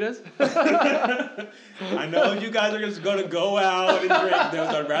margaritas? I know you guys are just gonna go out and drink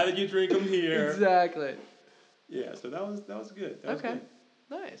those. I'd rather you drink them here. Exactly. Yeah. So that was good. That was good.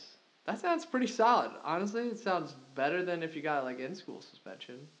 Nice. That sounds pretty solid. Honestly, it sounds better than if you got like in-school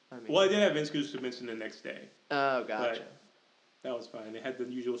suspension. Well, I did have in-school suspension the next day. Oh, gotcha. But that was fine. They had the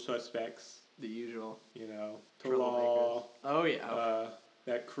usual suspects. The usual. You know, Talal. Oh yeah.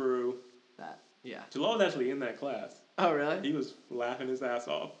 That crew. Yeah. Talal was actually in that class. Oh really? He was laughing his ass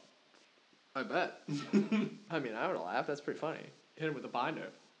off. I bet. I mean, I would have laughed. That's pretty funny. Hit him with a binder.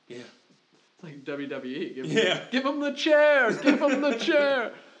 Yeah. It's like WWE. Give him the chair. Give him the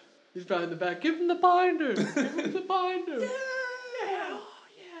chair. He's probably in the back. Give him the binder. Give him the binder. Yeah. Oh,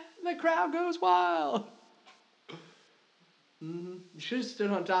 yeah. And the crowd goes wild. You should have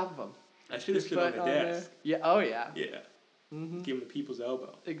stood on top of him. I should have stood on the desk. Yeah. Oh, yeah. Yeah. Give him the people's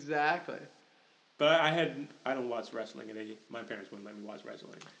elbow. Exactly. But I don't watch wrestling, and my parents wouldn't let me watch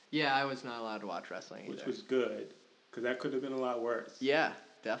wrestling. Yeah, I was not allowed to watch wrestling either. Which was good, because that could have been a lot worse. Yeah,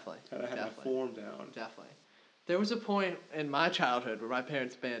 definitely. Had I had my form down. Definitely. There was a point in my childhood where my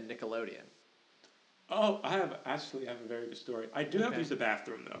parents banned Nickelodeon. Oh, I have a very good story. I do have to use the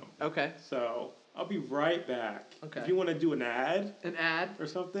bathroom, though. Okay. So, I'll be right back. Okay. If you want to do an ad. An ad? Or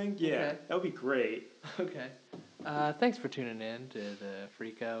something, yeah, that would be great. Okay. Thanks for tuning in to the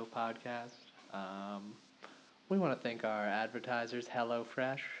Phreakko podcast. We want to thank our advertisers,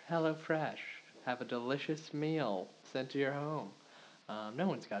 HelloFresh. HelloFresh. Have a delicious meal sent to your home. No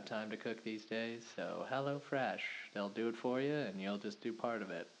one's got time to cook these days, so HelloFresh. They'll do it for you, and you'll just do part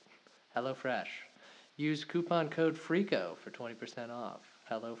of it. HelloFresh. Use coupon code Phreakko for 20% off.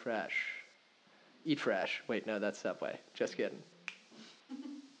 HelloFresh. Eat fresh. Wait, no, that's Subway. Just kidding.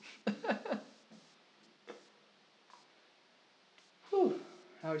 Whew.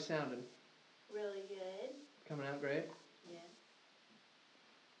 How are we sounding? Really good. Coming out great? Yes.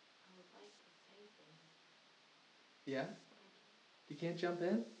 I would like to say things. Yeah? You can't jump in?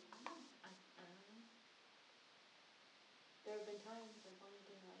 No, I don't know. There have been times I've wanted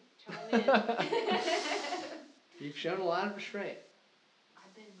to, like, chime in. You've shown a lot of restraint.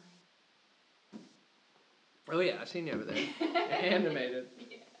 I've been, like... Oh, yeah, I've seen you over there. You're animated.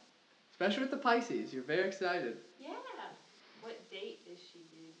 Yeah. Especially with the Pisces. You're very excited. Yeah. What date does she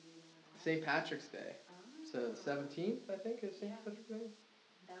do? Do you know that? St. Patrick's Day. Oh. So the 17th, I think, is St. Yeah. Patrick's Day.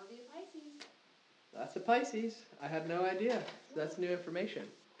 That would be a Pisces. That's a Pisces. I had no idea. So that's new information.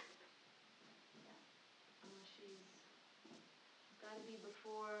 Yeah. Unless she's got to be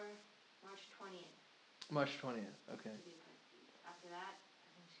before March 20th. March 20th. Okay. To be a Pisces. After that, I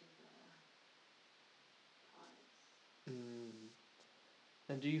think she's Taurus.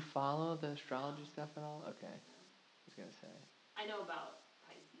 And do you follow the astrology stuff at all? Okay. No. I was going to say. I know about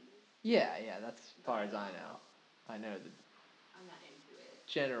Pisces. Yeah, that's as far as I know. I know the I'm not into it.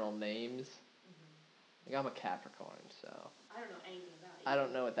 general names. Mm-hmm. Like I'm a Capricorn, so I don't know anything about it. I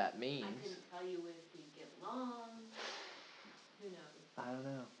don't know what that means. I couldn't tell you if we get along. Who knows? I don't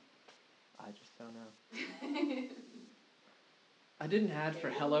know. I just don't know. I didn't add for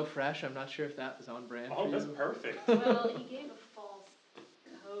HelloFresh. I'm not sure if that was on brand for you. that's perfect. Well, he gave a false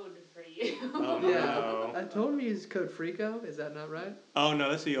code for you. Oh, Yeah, no. I told him to use code Phreakko. Is that not right? Oh, no,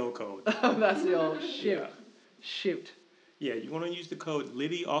 that's the old code. That's the old shoot. Yeah. Shoot. Yeah, you want to use the code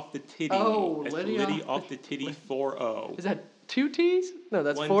Liddy off the titty. Oh, That's Liddy Liddy off the titty 40. Is that 2 T's? No,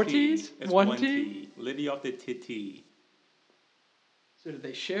 that's One 4 T. T's? That's 1 one T? T. Liddy off the titty. So did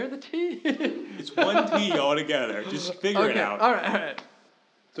they share the T? It's one T altogether. Just figure it out. All right.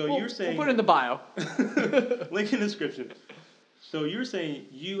 So you're saying... We'll put it in the bio. Link in the description. So you're saying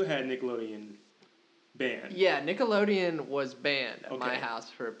you had Nickelodeon banned. Yeah, Nickelodeon was banned at my Okay. house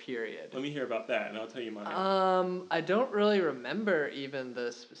for a period. Let me hear about that, and I'll tell you mine. I don't really remember even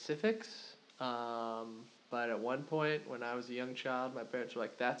the specifics. But at one point when I was a young child, my parents were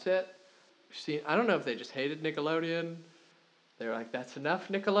like, "That's it." I don't know if they just hated Nickelodeon. They were like, "That's enough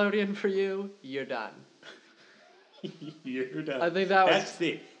Nickelodeon for you. You're done." You're done. I think that's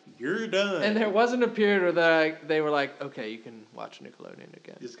it. You're done. And there wasn't a period where they were like, "Okay, you can watch Nickelodeon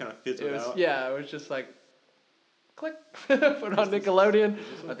again." Just kind of fizzled out. Yeah, it was just like, click, put on Nickelodeon.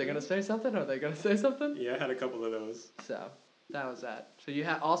 Are they gonna say something? Are they gonna say something? Yeah, I had a couple of those. So that was that. So you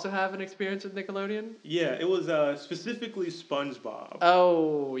also have an experience with Nickelodeon? Yeah, it was specifically SpongeBob.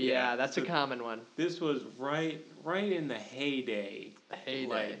 Oh yeah, Yeah, that's so a common one. This was right in the heyday. Heyday.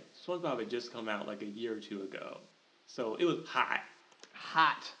 Like SpongeBob had just come out like a year or two ago, so it was hot.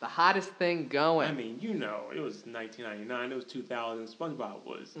 Hot, the hottest thing going. I mean, you know, it was 1999. It was 2000. SpongeBob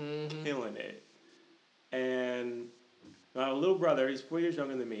was killing it. And my little brother, he's 4 years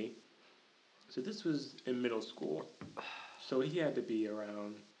younger than me. So this was in middle school. So he had to be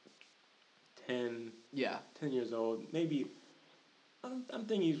around 10 years old. Maybe, I'm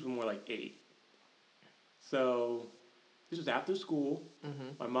thinking he was more like 8. So this was after school.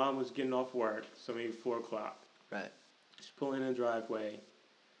 Mm-hmm. My mom was getting off work, so maybe 4 o'clock. Right. She's pulling in the driveway.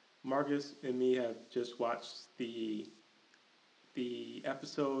 Marcus and me have just watched the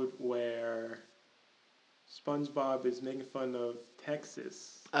episode where SpongeBob is making fun of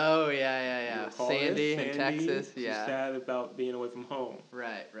Texas. Oh yeah. You recall Sandy this? in Texas. She's Yeah. sad about being away from home.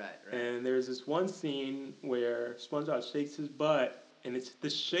 Right. And there's this one scene where SpongeBob shakes his butt, and it's the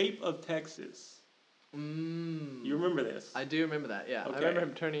shape of Texas. You remember this? I do remember that. Yeah. Okay. I remember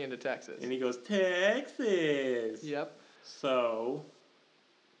him turning into Texas. And he goes, Texas. Yep. So,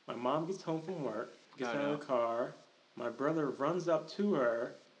 my mom gets home from work, gets out of the car. My brother runs up to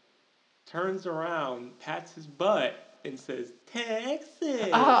her, turns around, pats his butt, and says,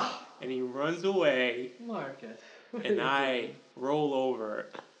 Texas. And he runs away. Marcus. And I roll over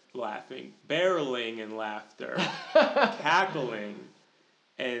laughing, barreling in laughter, cackling.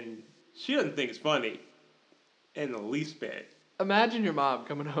 And she doesn't think it's funny in the least bit. Imagine your mom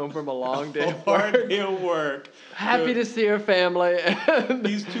coming home from a long day of Hard work. day of work. Happy to see her family. And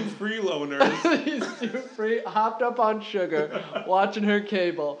These 2 freeloaders. these 2 hopped up on sugar, watching her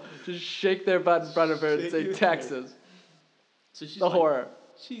cable, just shake their butt in front of her and say Texas. So she's The like, horror.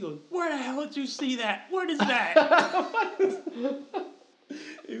 She goes, where the hell did you see that? What is that?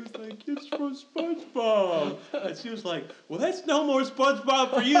 He was like, it's from SpongeBob. And she was like, well, that's no more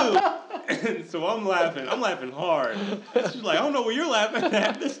SpongeBob for you. And so I'm laughing hard. And she's like, I don't know what you're laughing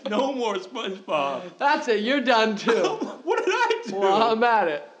at. There's no more SpongeBob. That's it. You're done too. What did I do? Well, I'm at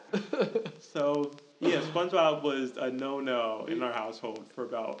it. So, yeah, SpongeBob was a no-no in our household for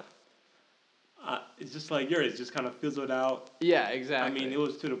about, it's just like yours. It just kind of fizzled out. Yeah, exactly. I mean, it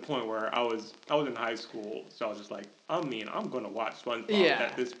was to the point where I was in high school, so I was just like, I'm going to watch SpongeBob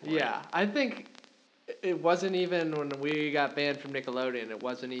at this point. Yeah, I think it wasn't even when we got banned from Nickelodeon. It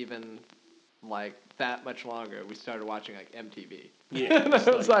wasn't even like that much longer. We started watching like MTV. Yeah, and I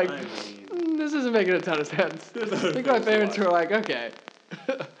was like, I mean, this isn't making a ton of sense. I think my parents were like, okay,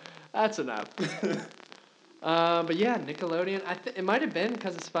 that's enough. But yeah, Nickelodeon. It might have been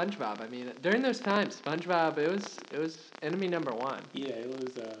because of SpongeBob. I mean, during those times, SpongeBob it was enemy number one. Yeah, it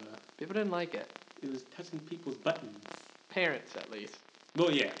was. People didn't like it. It was touching people's buttons. Parents, at least.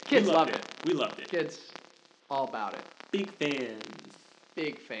 Well, yeah, Kids loved it. We loved it. Kids, all about it. Big fans.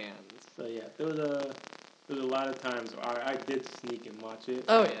 Big fans. So yeah, there was a lot of times I did sneak and watch it.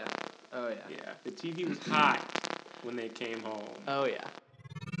 Oh yeah. Oh yeah. Yeah, the TV was hot when they came home. Oh yeah.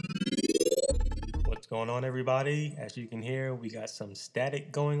 What's going on, everybody? As you can hear, we got some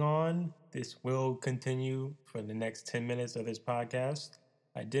static going on. This will continue for the next 10 minutes of this podcast.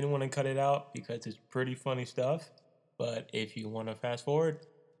 I didn't want to cut it out because it's pretty funny stuff. But if you want to fast forward,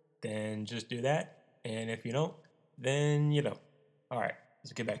 then just do that. And if you don't, then you don't. All right,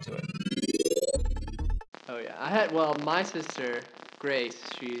 let's get back to it. Oh yeah. My sister, Grace,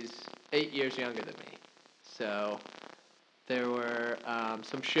 she's 8 years younger than me. So there were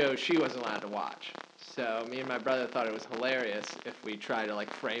some shows she wasn't allowed to watch. So me and my brother thought it was hilarious if we tried to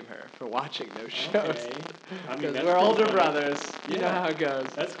like frame her for watching those shows. Okay. I mean, Because we're older funny. brothers. You know Yeah. how it goes.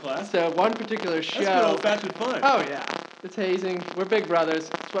 That's classic. So one particular show. That's good old-fashioned fun. Oh yeah. It's hazing. We're big brothers.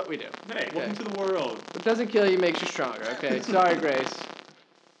 It's what we do. Hey, Okay. welcome to the world. What doesn't kill you makes you stronger, okay? Sorry, Grace.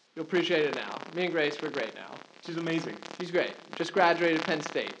 You'll appreciate it now. Me and Grace, we're great now. She's amazing. She's great. Just graduated Penn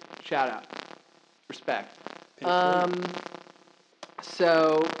State. Shout out. Respect.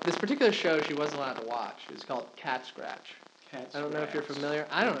 So this particular show she wasn't allowed to watch. It's called Cat Scratch. I don't know if you're familiar.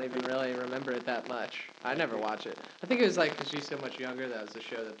 I don't even really remember it that much. I never watch it. I think it was like because she's so much younger, that was the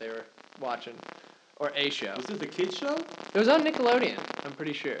show that they were watching. Or a show. Was this a kid's show? It was on Nickelodeon, I'm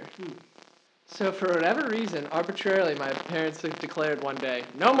pretty sure. So for whatever reason, arbitrarily, my parents have declared one day,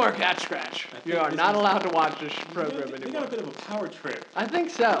 no more Cat Scratch. You are not allowed to watch this program anymore. They got a bit of a power trip. I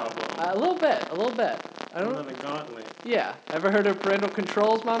think so. A little bit. I don't know. Another gauntlet. Yeah. Ever heard of parental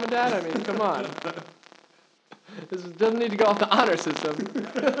controls, Mom and Dad? I mean, come on. This doesn't need to go off the honor system.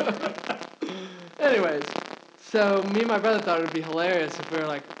 Anyways, so me and my brother thought it would be hilarious if we were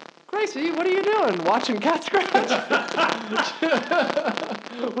like, Gracie, what are you doing? Watching Cat Scratch?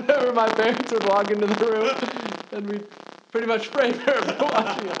 Whenever my parents would walk into the room, and we'd pretty much frame her for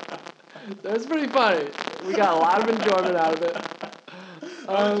watching it. That was pretty funny. We got a lot of enjoyment out of it.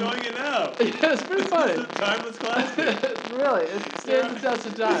 I'm enjoying it now. Yeah, it's pretty funny. It's a timeless classic. Really, it stands the test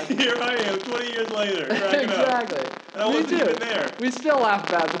of time. Here I am, 20 years later, cracking up. Exactly. And I Me wasn't too. even there. We still laugh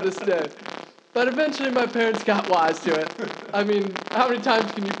about it to this day. But eventually my parents got wise to it. I mean, how many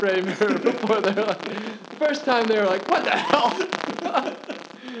times can you frame her before they're like... The first time they were like, what the hell?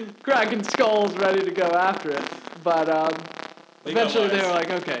 Cracking skulls ready to go after it. But eventually they were like,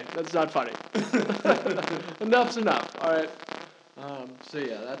 okay, that's not funny. Enough's enough, all right? So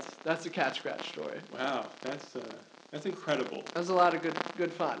yeah, that's the Cat Scratch story. Wow, that's incredible. That was a lot of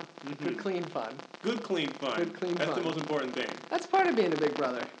good fun. Good clean fun. Good clean fun. Good clean That's fun. the most important thing. That's part of being a big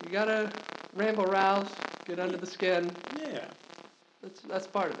brother. You gotta ramble, rouse, get under the skin. Yeah. That's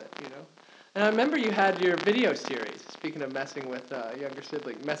part of it, you know. And I remember you had your video series. Speaking of messing with younger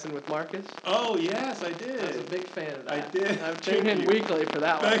sibling, messing with Marcus. Oh yes, I did. I was a big fan of that. I did. I've tuned in weekly for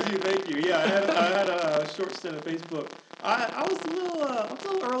that one. Thank you. Yeah, I had a short stint of Facebook. I was a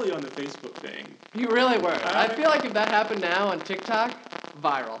little early on the Facebook thing. You really were. I feel like if that happened now on TikTok,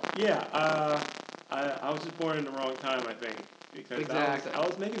 viral. Yeah. I was just born in the wrong time, I think, because Exactly. I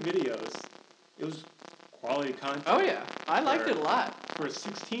was making videos. It was quality content. Oh yeah, I liked it a lot. For a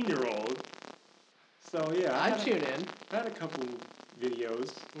 16-year-old. So yeah, I tune in. I had a couple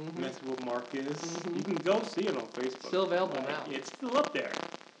videos messing with Marcus. You can go see it on Facebook. Still available now. It's still up there.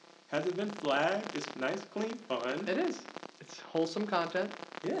 Hasn't been flagged. It's nice, clean fun. It is. It's wholesome content.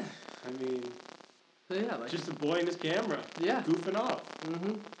 Yeah, I mean, So yeah, like just a boy in his camera. Yeah. Goofing off.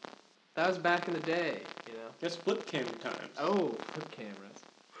 That was back in the day, you know. That's flip camera times. Oh, flip cameras.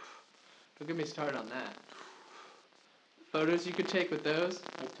 Don't get me started on that. Photos you could take with those?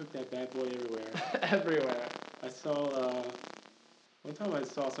 I took that bad boy everywhere. Everywhere. I saw, one time I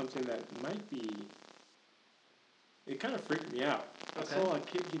saw something that might be, it kind of freaked me out. Okay. I saw a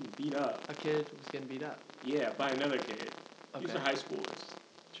kid getting beat up. A kid was getting beat up. Yeah, by another kid. These Okay. are high schoolers.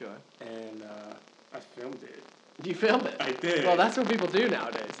 Sure. And I filmed it. You filmed it? I did. Well, that's what people do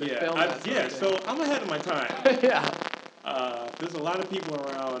nowadays. They film that sort of so I'm ahead of my time. thing. Yeah. There's a lot of people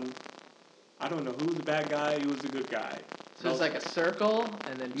around. I don't know who's the bad guy, who was the good guy. So it's like a circle,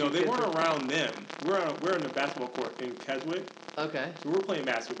 and then No, two they kids weren't around them. We're in the basketball court in Keswick. Okay. So we're playing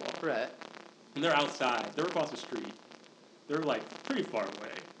basketball. Right. And they're outside. They're across the street. They're like pretty far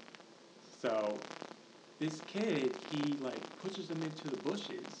away. So this kid, he like pushes them into the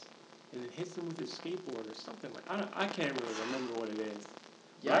bushes and then hits them with his skateboard or something like. I can't really remember what it is.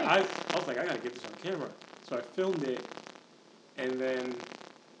 Yikes. I was like, I gotta get this on camera. So I filmed it, and then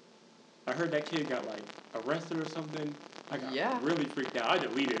I heard that kid got like arrested or something. I got really freaked out. I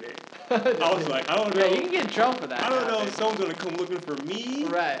deleted it. I was like, I don't know. Yeah, you can get in trouble for that. I don't know if someone's gonna come looking for me.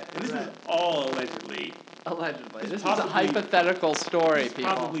 Right. And this is all allegedly. Allegedly. This is a hypothetical story, this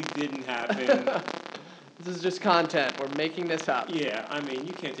people. Probably didn't happen. This is just content. We're making this up. Yeah, I mean,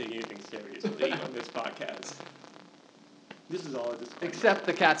 you can't take anything seriously on this podcast. This is all a disclaimer. Except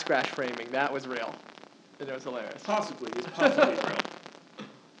the cat scratch framing. That was real. And it was hilarious. Possibly. It's possibly real.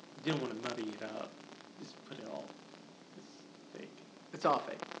 You don't want to muddy it up. Just put it all. It's fake. It's all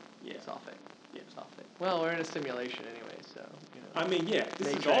fake. Yeah. It's all fake. Yeah. It's all fake. Well, we're in a simulation anyway, so, you know. I mean, yeah,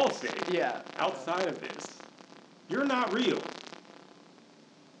 this Matrix. is all fake. Yeah. Outside of this, you're not real.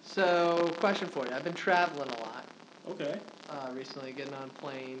 So, question for you. I've been traveling a lot. Okay. Recently, getting on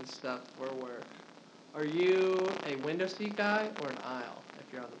planes, stuff for work. Are you a window seat guy or an aisle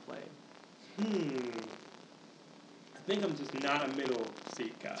if you're on the plane? I think I'm just not a middle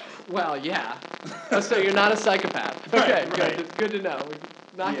seat guy. Well, yeah. Oh, so you're not a psychopath. Right, Okay, right. Good to know. We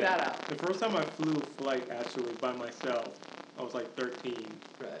knocked that out. The first time I flew a flight actually by myself, I was like 13.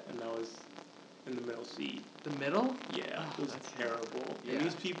 Right. And I was in the middle seat. The middle? Yeah, Oh, it was that's terrible. Yeah. And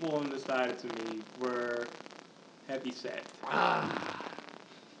these people on the side to me were heavy set. Ah.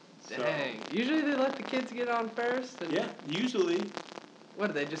 So, Dang. Usually they let the kids get on first. And yeah, usually. What,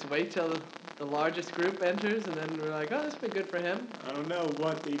 do they just wait till the largest group enters and then we're like, oh, this would be good for him? I don't know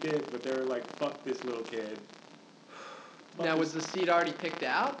what they did, but they were like, fuck this little kid. Fuck Now, this- was the seat already picked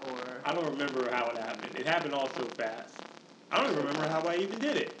out, or? I don't remember how it happened. It happened all so fast. I don't even remember how I even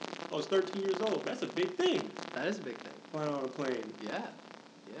did it. I was 13 years old. That's a big thing. That is a big thing. Flying on a plane. Yeah.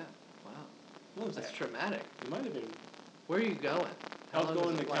 Yeah. Wow. What was That's that? traumatic. It might have been. Where are you going? I How was long going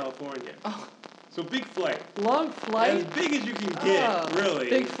was to the flight? California. Oh, So big flight. long flight? As big as you can get, Oh, really.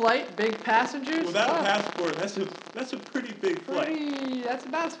 Big flight, big passengers? Without a Oh, passport, that's a pretty big flight. That's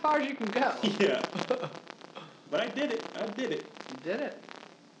about as far as you can go. Yeah. But I did it. You did it.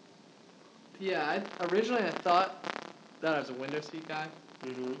 Yeah, originally I thought that I was a window seat guy,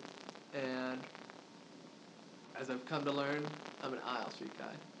 Mm-hmm. and as I've come to learn, I'm an aisle seat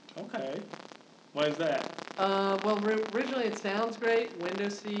guy. Okay. Why is that? Well, originally it sounds great, window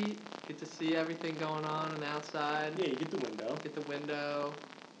seat, get to see everything going on the outside, Yeah, you get the window. get the window,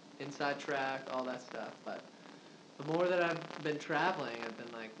 inside track, all that stuff, but the more that I've been traveling, I've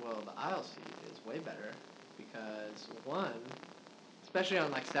been like, well, the aisle seat is way better, because one, especially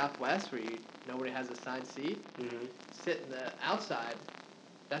on like Southwest where nobody has assigned seat, Mm-hmm. sit in the outside,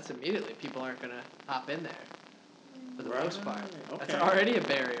 that's immediately people aren't going to hop in there for the most part. Okay. That's already a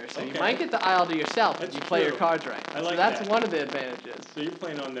barrier, so you Okay. might get the aisle to yourself if That's you play your true. cards right. I So like that's that. one of the advantages. So you're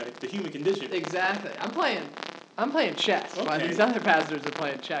playing on the human condition. Exactly. I'm playing chess while Okay. these other passengers are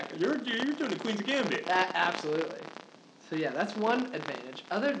playing checkers. You're doing the Queen's Gambit. Absolutely. So yeah, that's one advantage.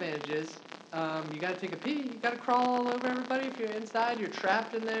 Other advantages, you got to take a pee. You got to crawl all over everybody. If you're inside, you're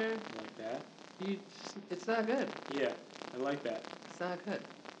trapped in there. Like that? It's not good. Yeah, I like that. It's not good.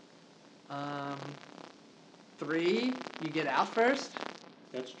 3, you get out first.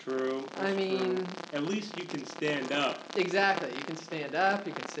 That's true. I That's mean- true. At least you can stand up. Exactly. You can stand up.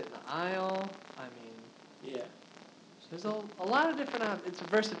 You can sit in the aisle. I mean, Yeah. there's a lot of different. It's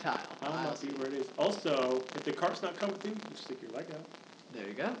versatile. I'll aisle not see seat. where it is. Also, if the cart's not coming through, you stick your leg out. There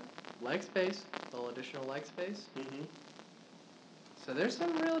you go. Leg space. A little additional leg space. Mm-hmm. So there's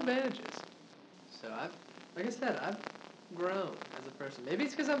some real advantages. So like I said, I've grown as a person. Maybe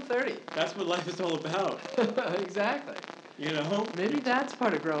it's because I'm 30. That's what life is all about. Exactly. You know? Maybe that's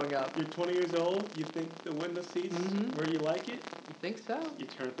part of growing up. You're 20 years old, you think the window seat's Mhm. where you like it. You think so? You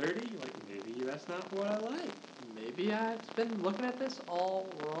turn 30, you're like, maybe that's not what I like. Maybe I've been looking at this all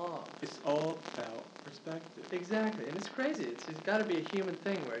wrong. It's all about perspective. Exactly, and it's crazy. It's got to be a human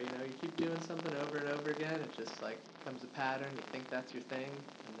thing where, you keep doing something over and over again. It just, becomes a pattern. You think that's your thing,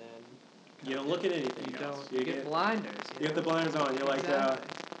 and then... You don't look at anything You else. don't... You get blinders. You get the blinders on. You're like, Exactly.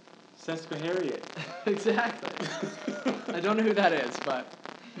 Sesquaharriet. Exactly. I don't know who that is, but...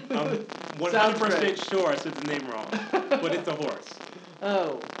 I'm Sounds 100% great. sure I said the name wrong. But it's a horse.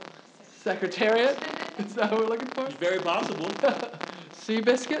 Oh. Secretariat? Is that what we're looking for? It's very possible.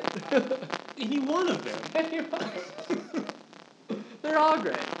 Seabiscuit? Any one of them. Anyone? They're all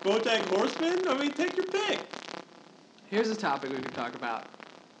great. BoJack Horseman? I mean, take your pick. Here's a topic we could talk about.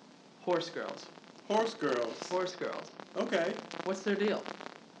 Horse girls. Horse girls. Horse girls. Okay. What's their deal?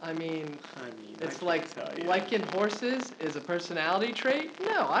 I mean, I it's can't like tell ya. liking horses is a personality trait?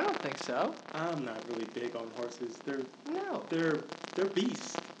 No, I don't think so. I'm not really big on horses. No. They're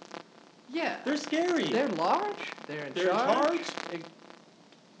beasts. Yeah. They're scary. They're large. They're in charge.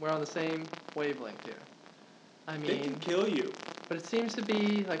 We're on the same wavelength here. I They mean, can kill you. but it seems to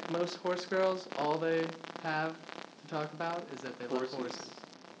be like most horse girls, all they have to talk about is that they love horses.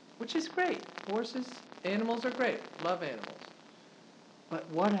 Which is great. Horses, animals are great. Love animals. But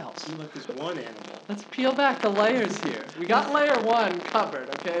what else? You like this one animal. Let's peel back the layers here. We got layer one covered,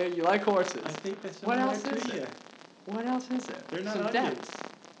 okay? You like horses. I think that's What else right is to there? you. What else is there? They're not Some onions.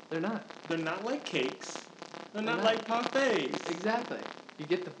 depth. They're not. They're not like cakes. They're They're not not. like parfaits. Exactly. You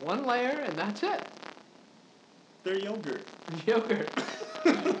get the one layer and that's it. They're yogurt. Yogurt.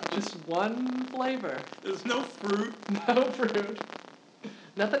 Just one flavor. There's no fruit. No fruit.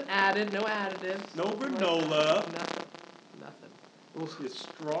 Nothing added, no additives. No nothing like granola. that. Nothing. Oof. It's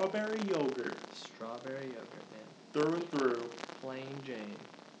strawberry yogurt. Strawberry yogurt, man. Through and through. Plain Jane.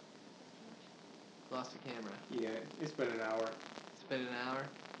 Lost the camera. Yeah, it's been an hour. It's been an hour.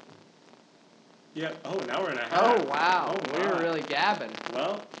 Yeah. Oh, an hour and a half. Oh, wow. Oh, We were wow. really gabbing.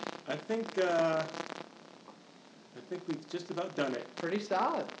 Well, I think we've just about done it. Pretty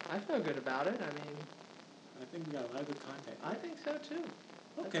solid. I feel good about it. I mean, I think we got a lot of good content. I think so too.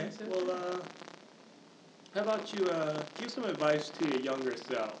 I Okay. think so Well, too. how about you give some advice to your younger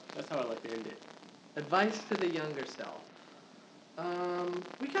self? That's how I like to end it. Advice to the younger self.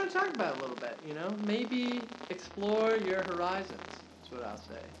 We kind of talked about it a little bit, you know? Maybe explore your horizons, that's what I'll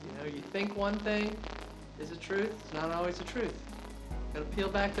say. You know, you think one thing is a truth, it's not always the truth. Gotta peel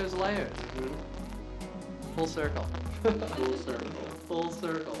back those layers. Full circle. Full circle. Full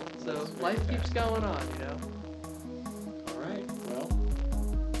circle. So That's very life keeps fast. going on, you know? All right. Well,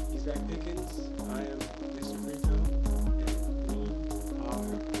 he's Zack Pickens. I am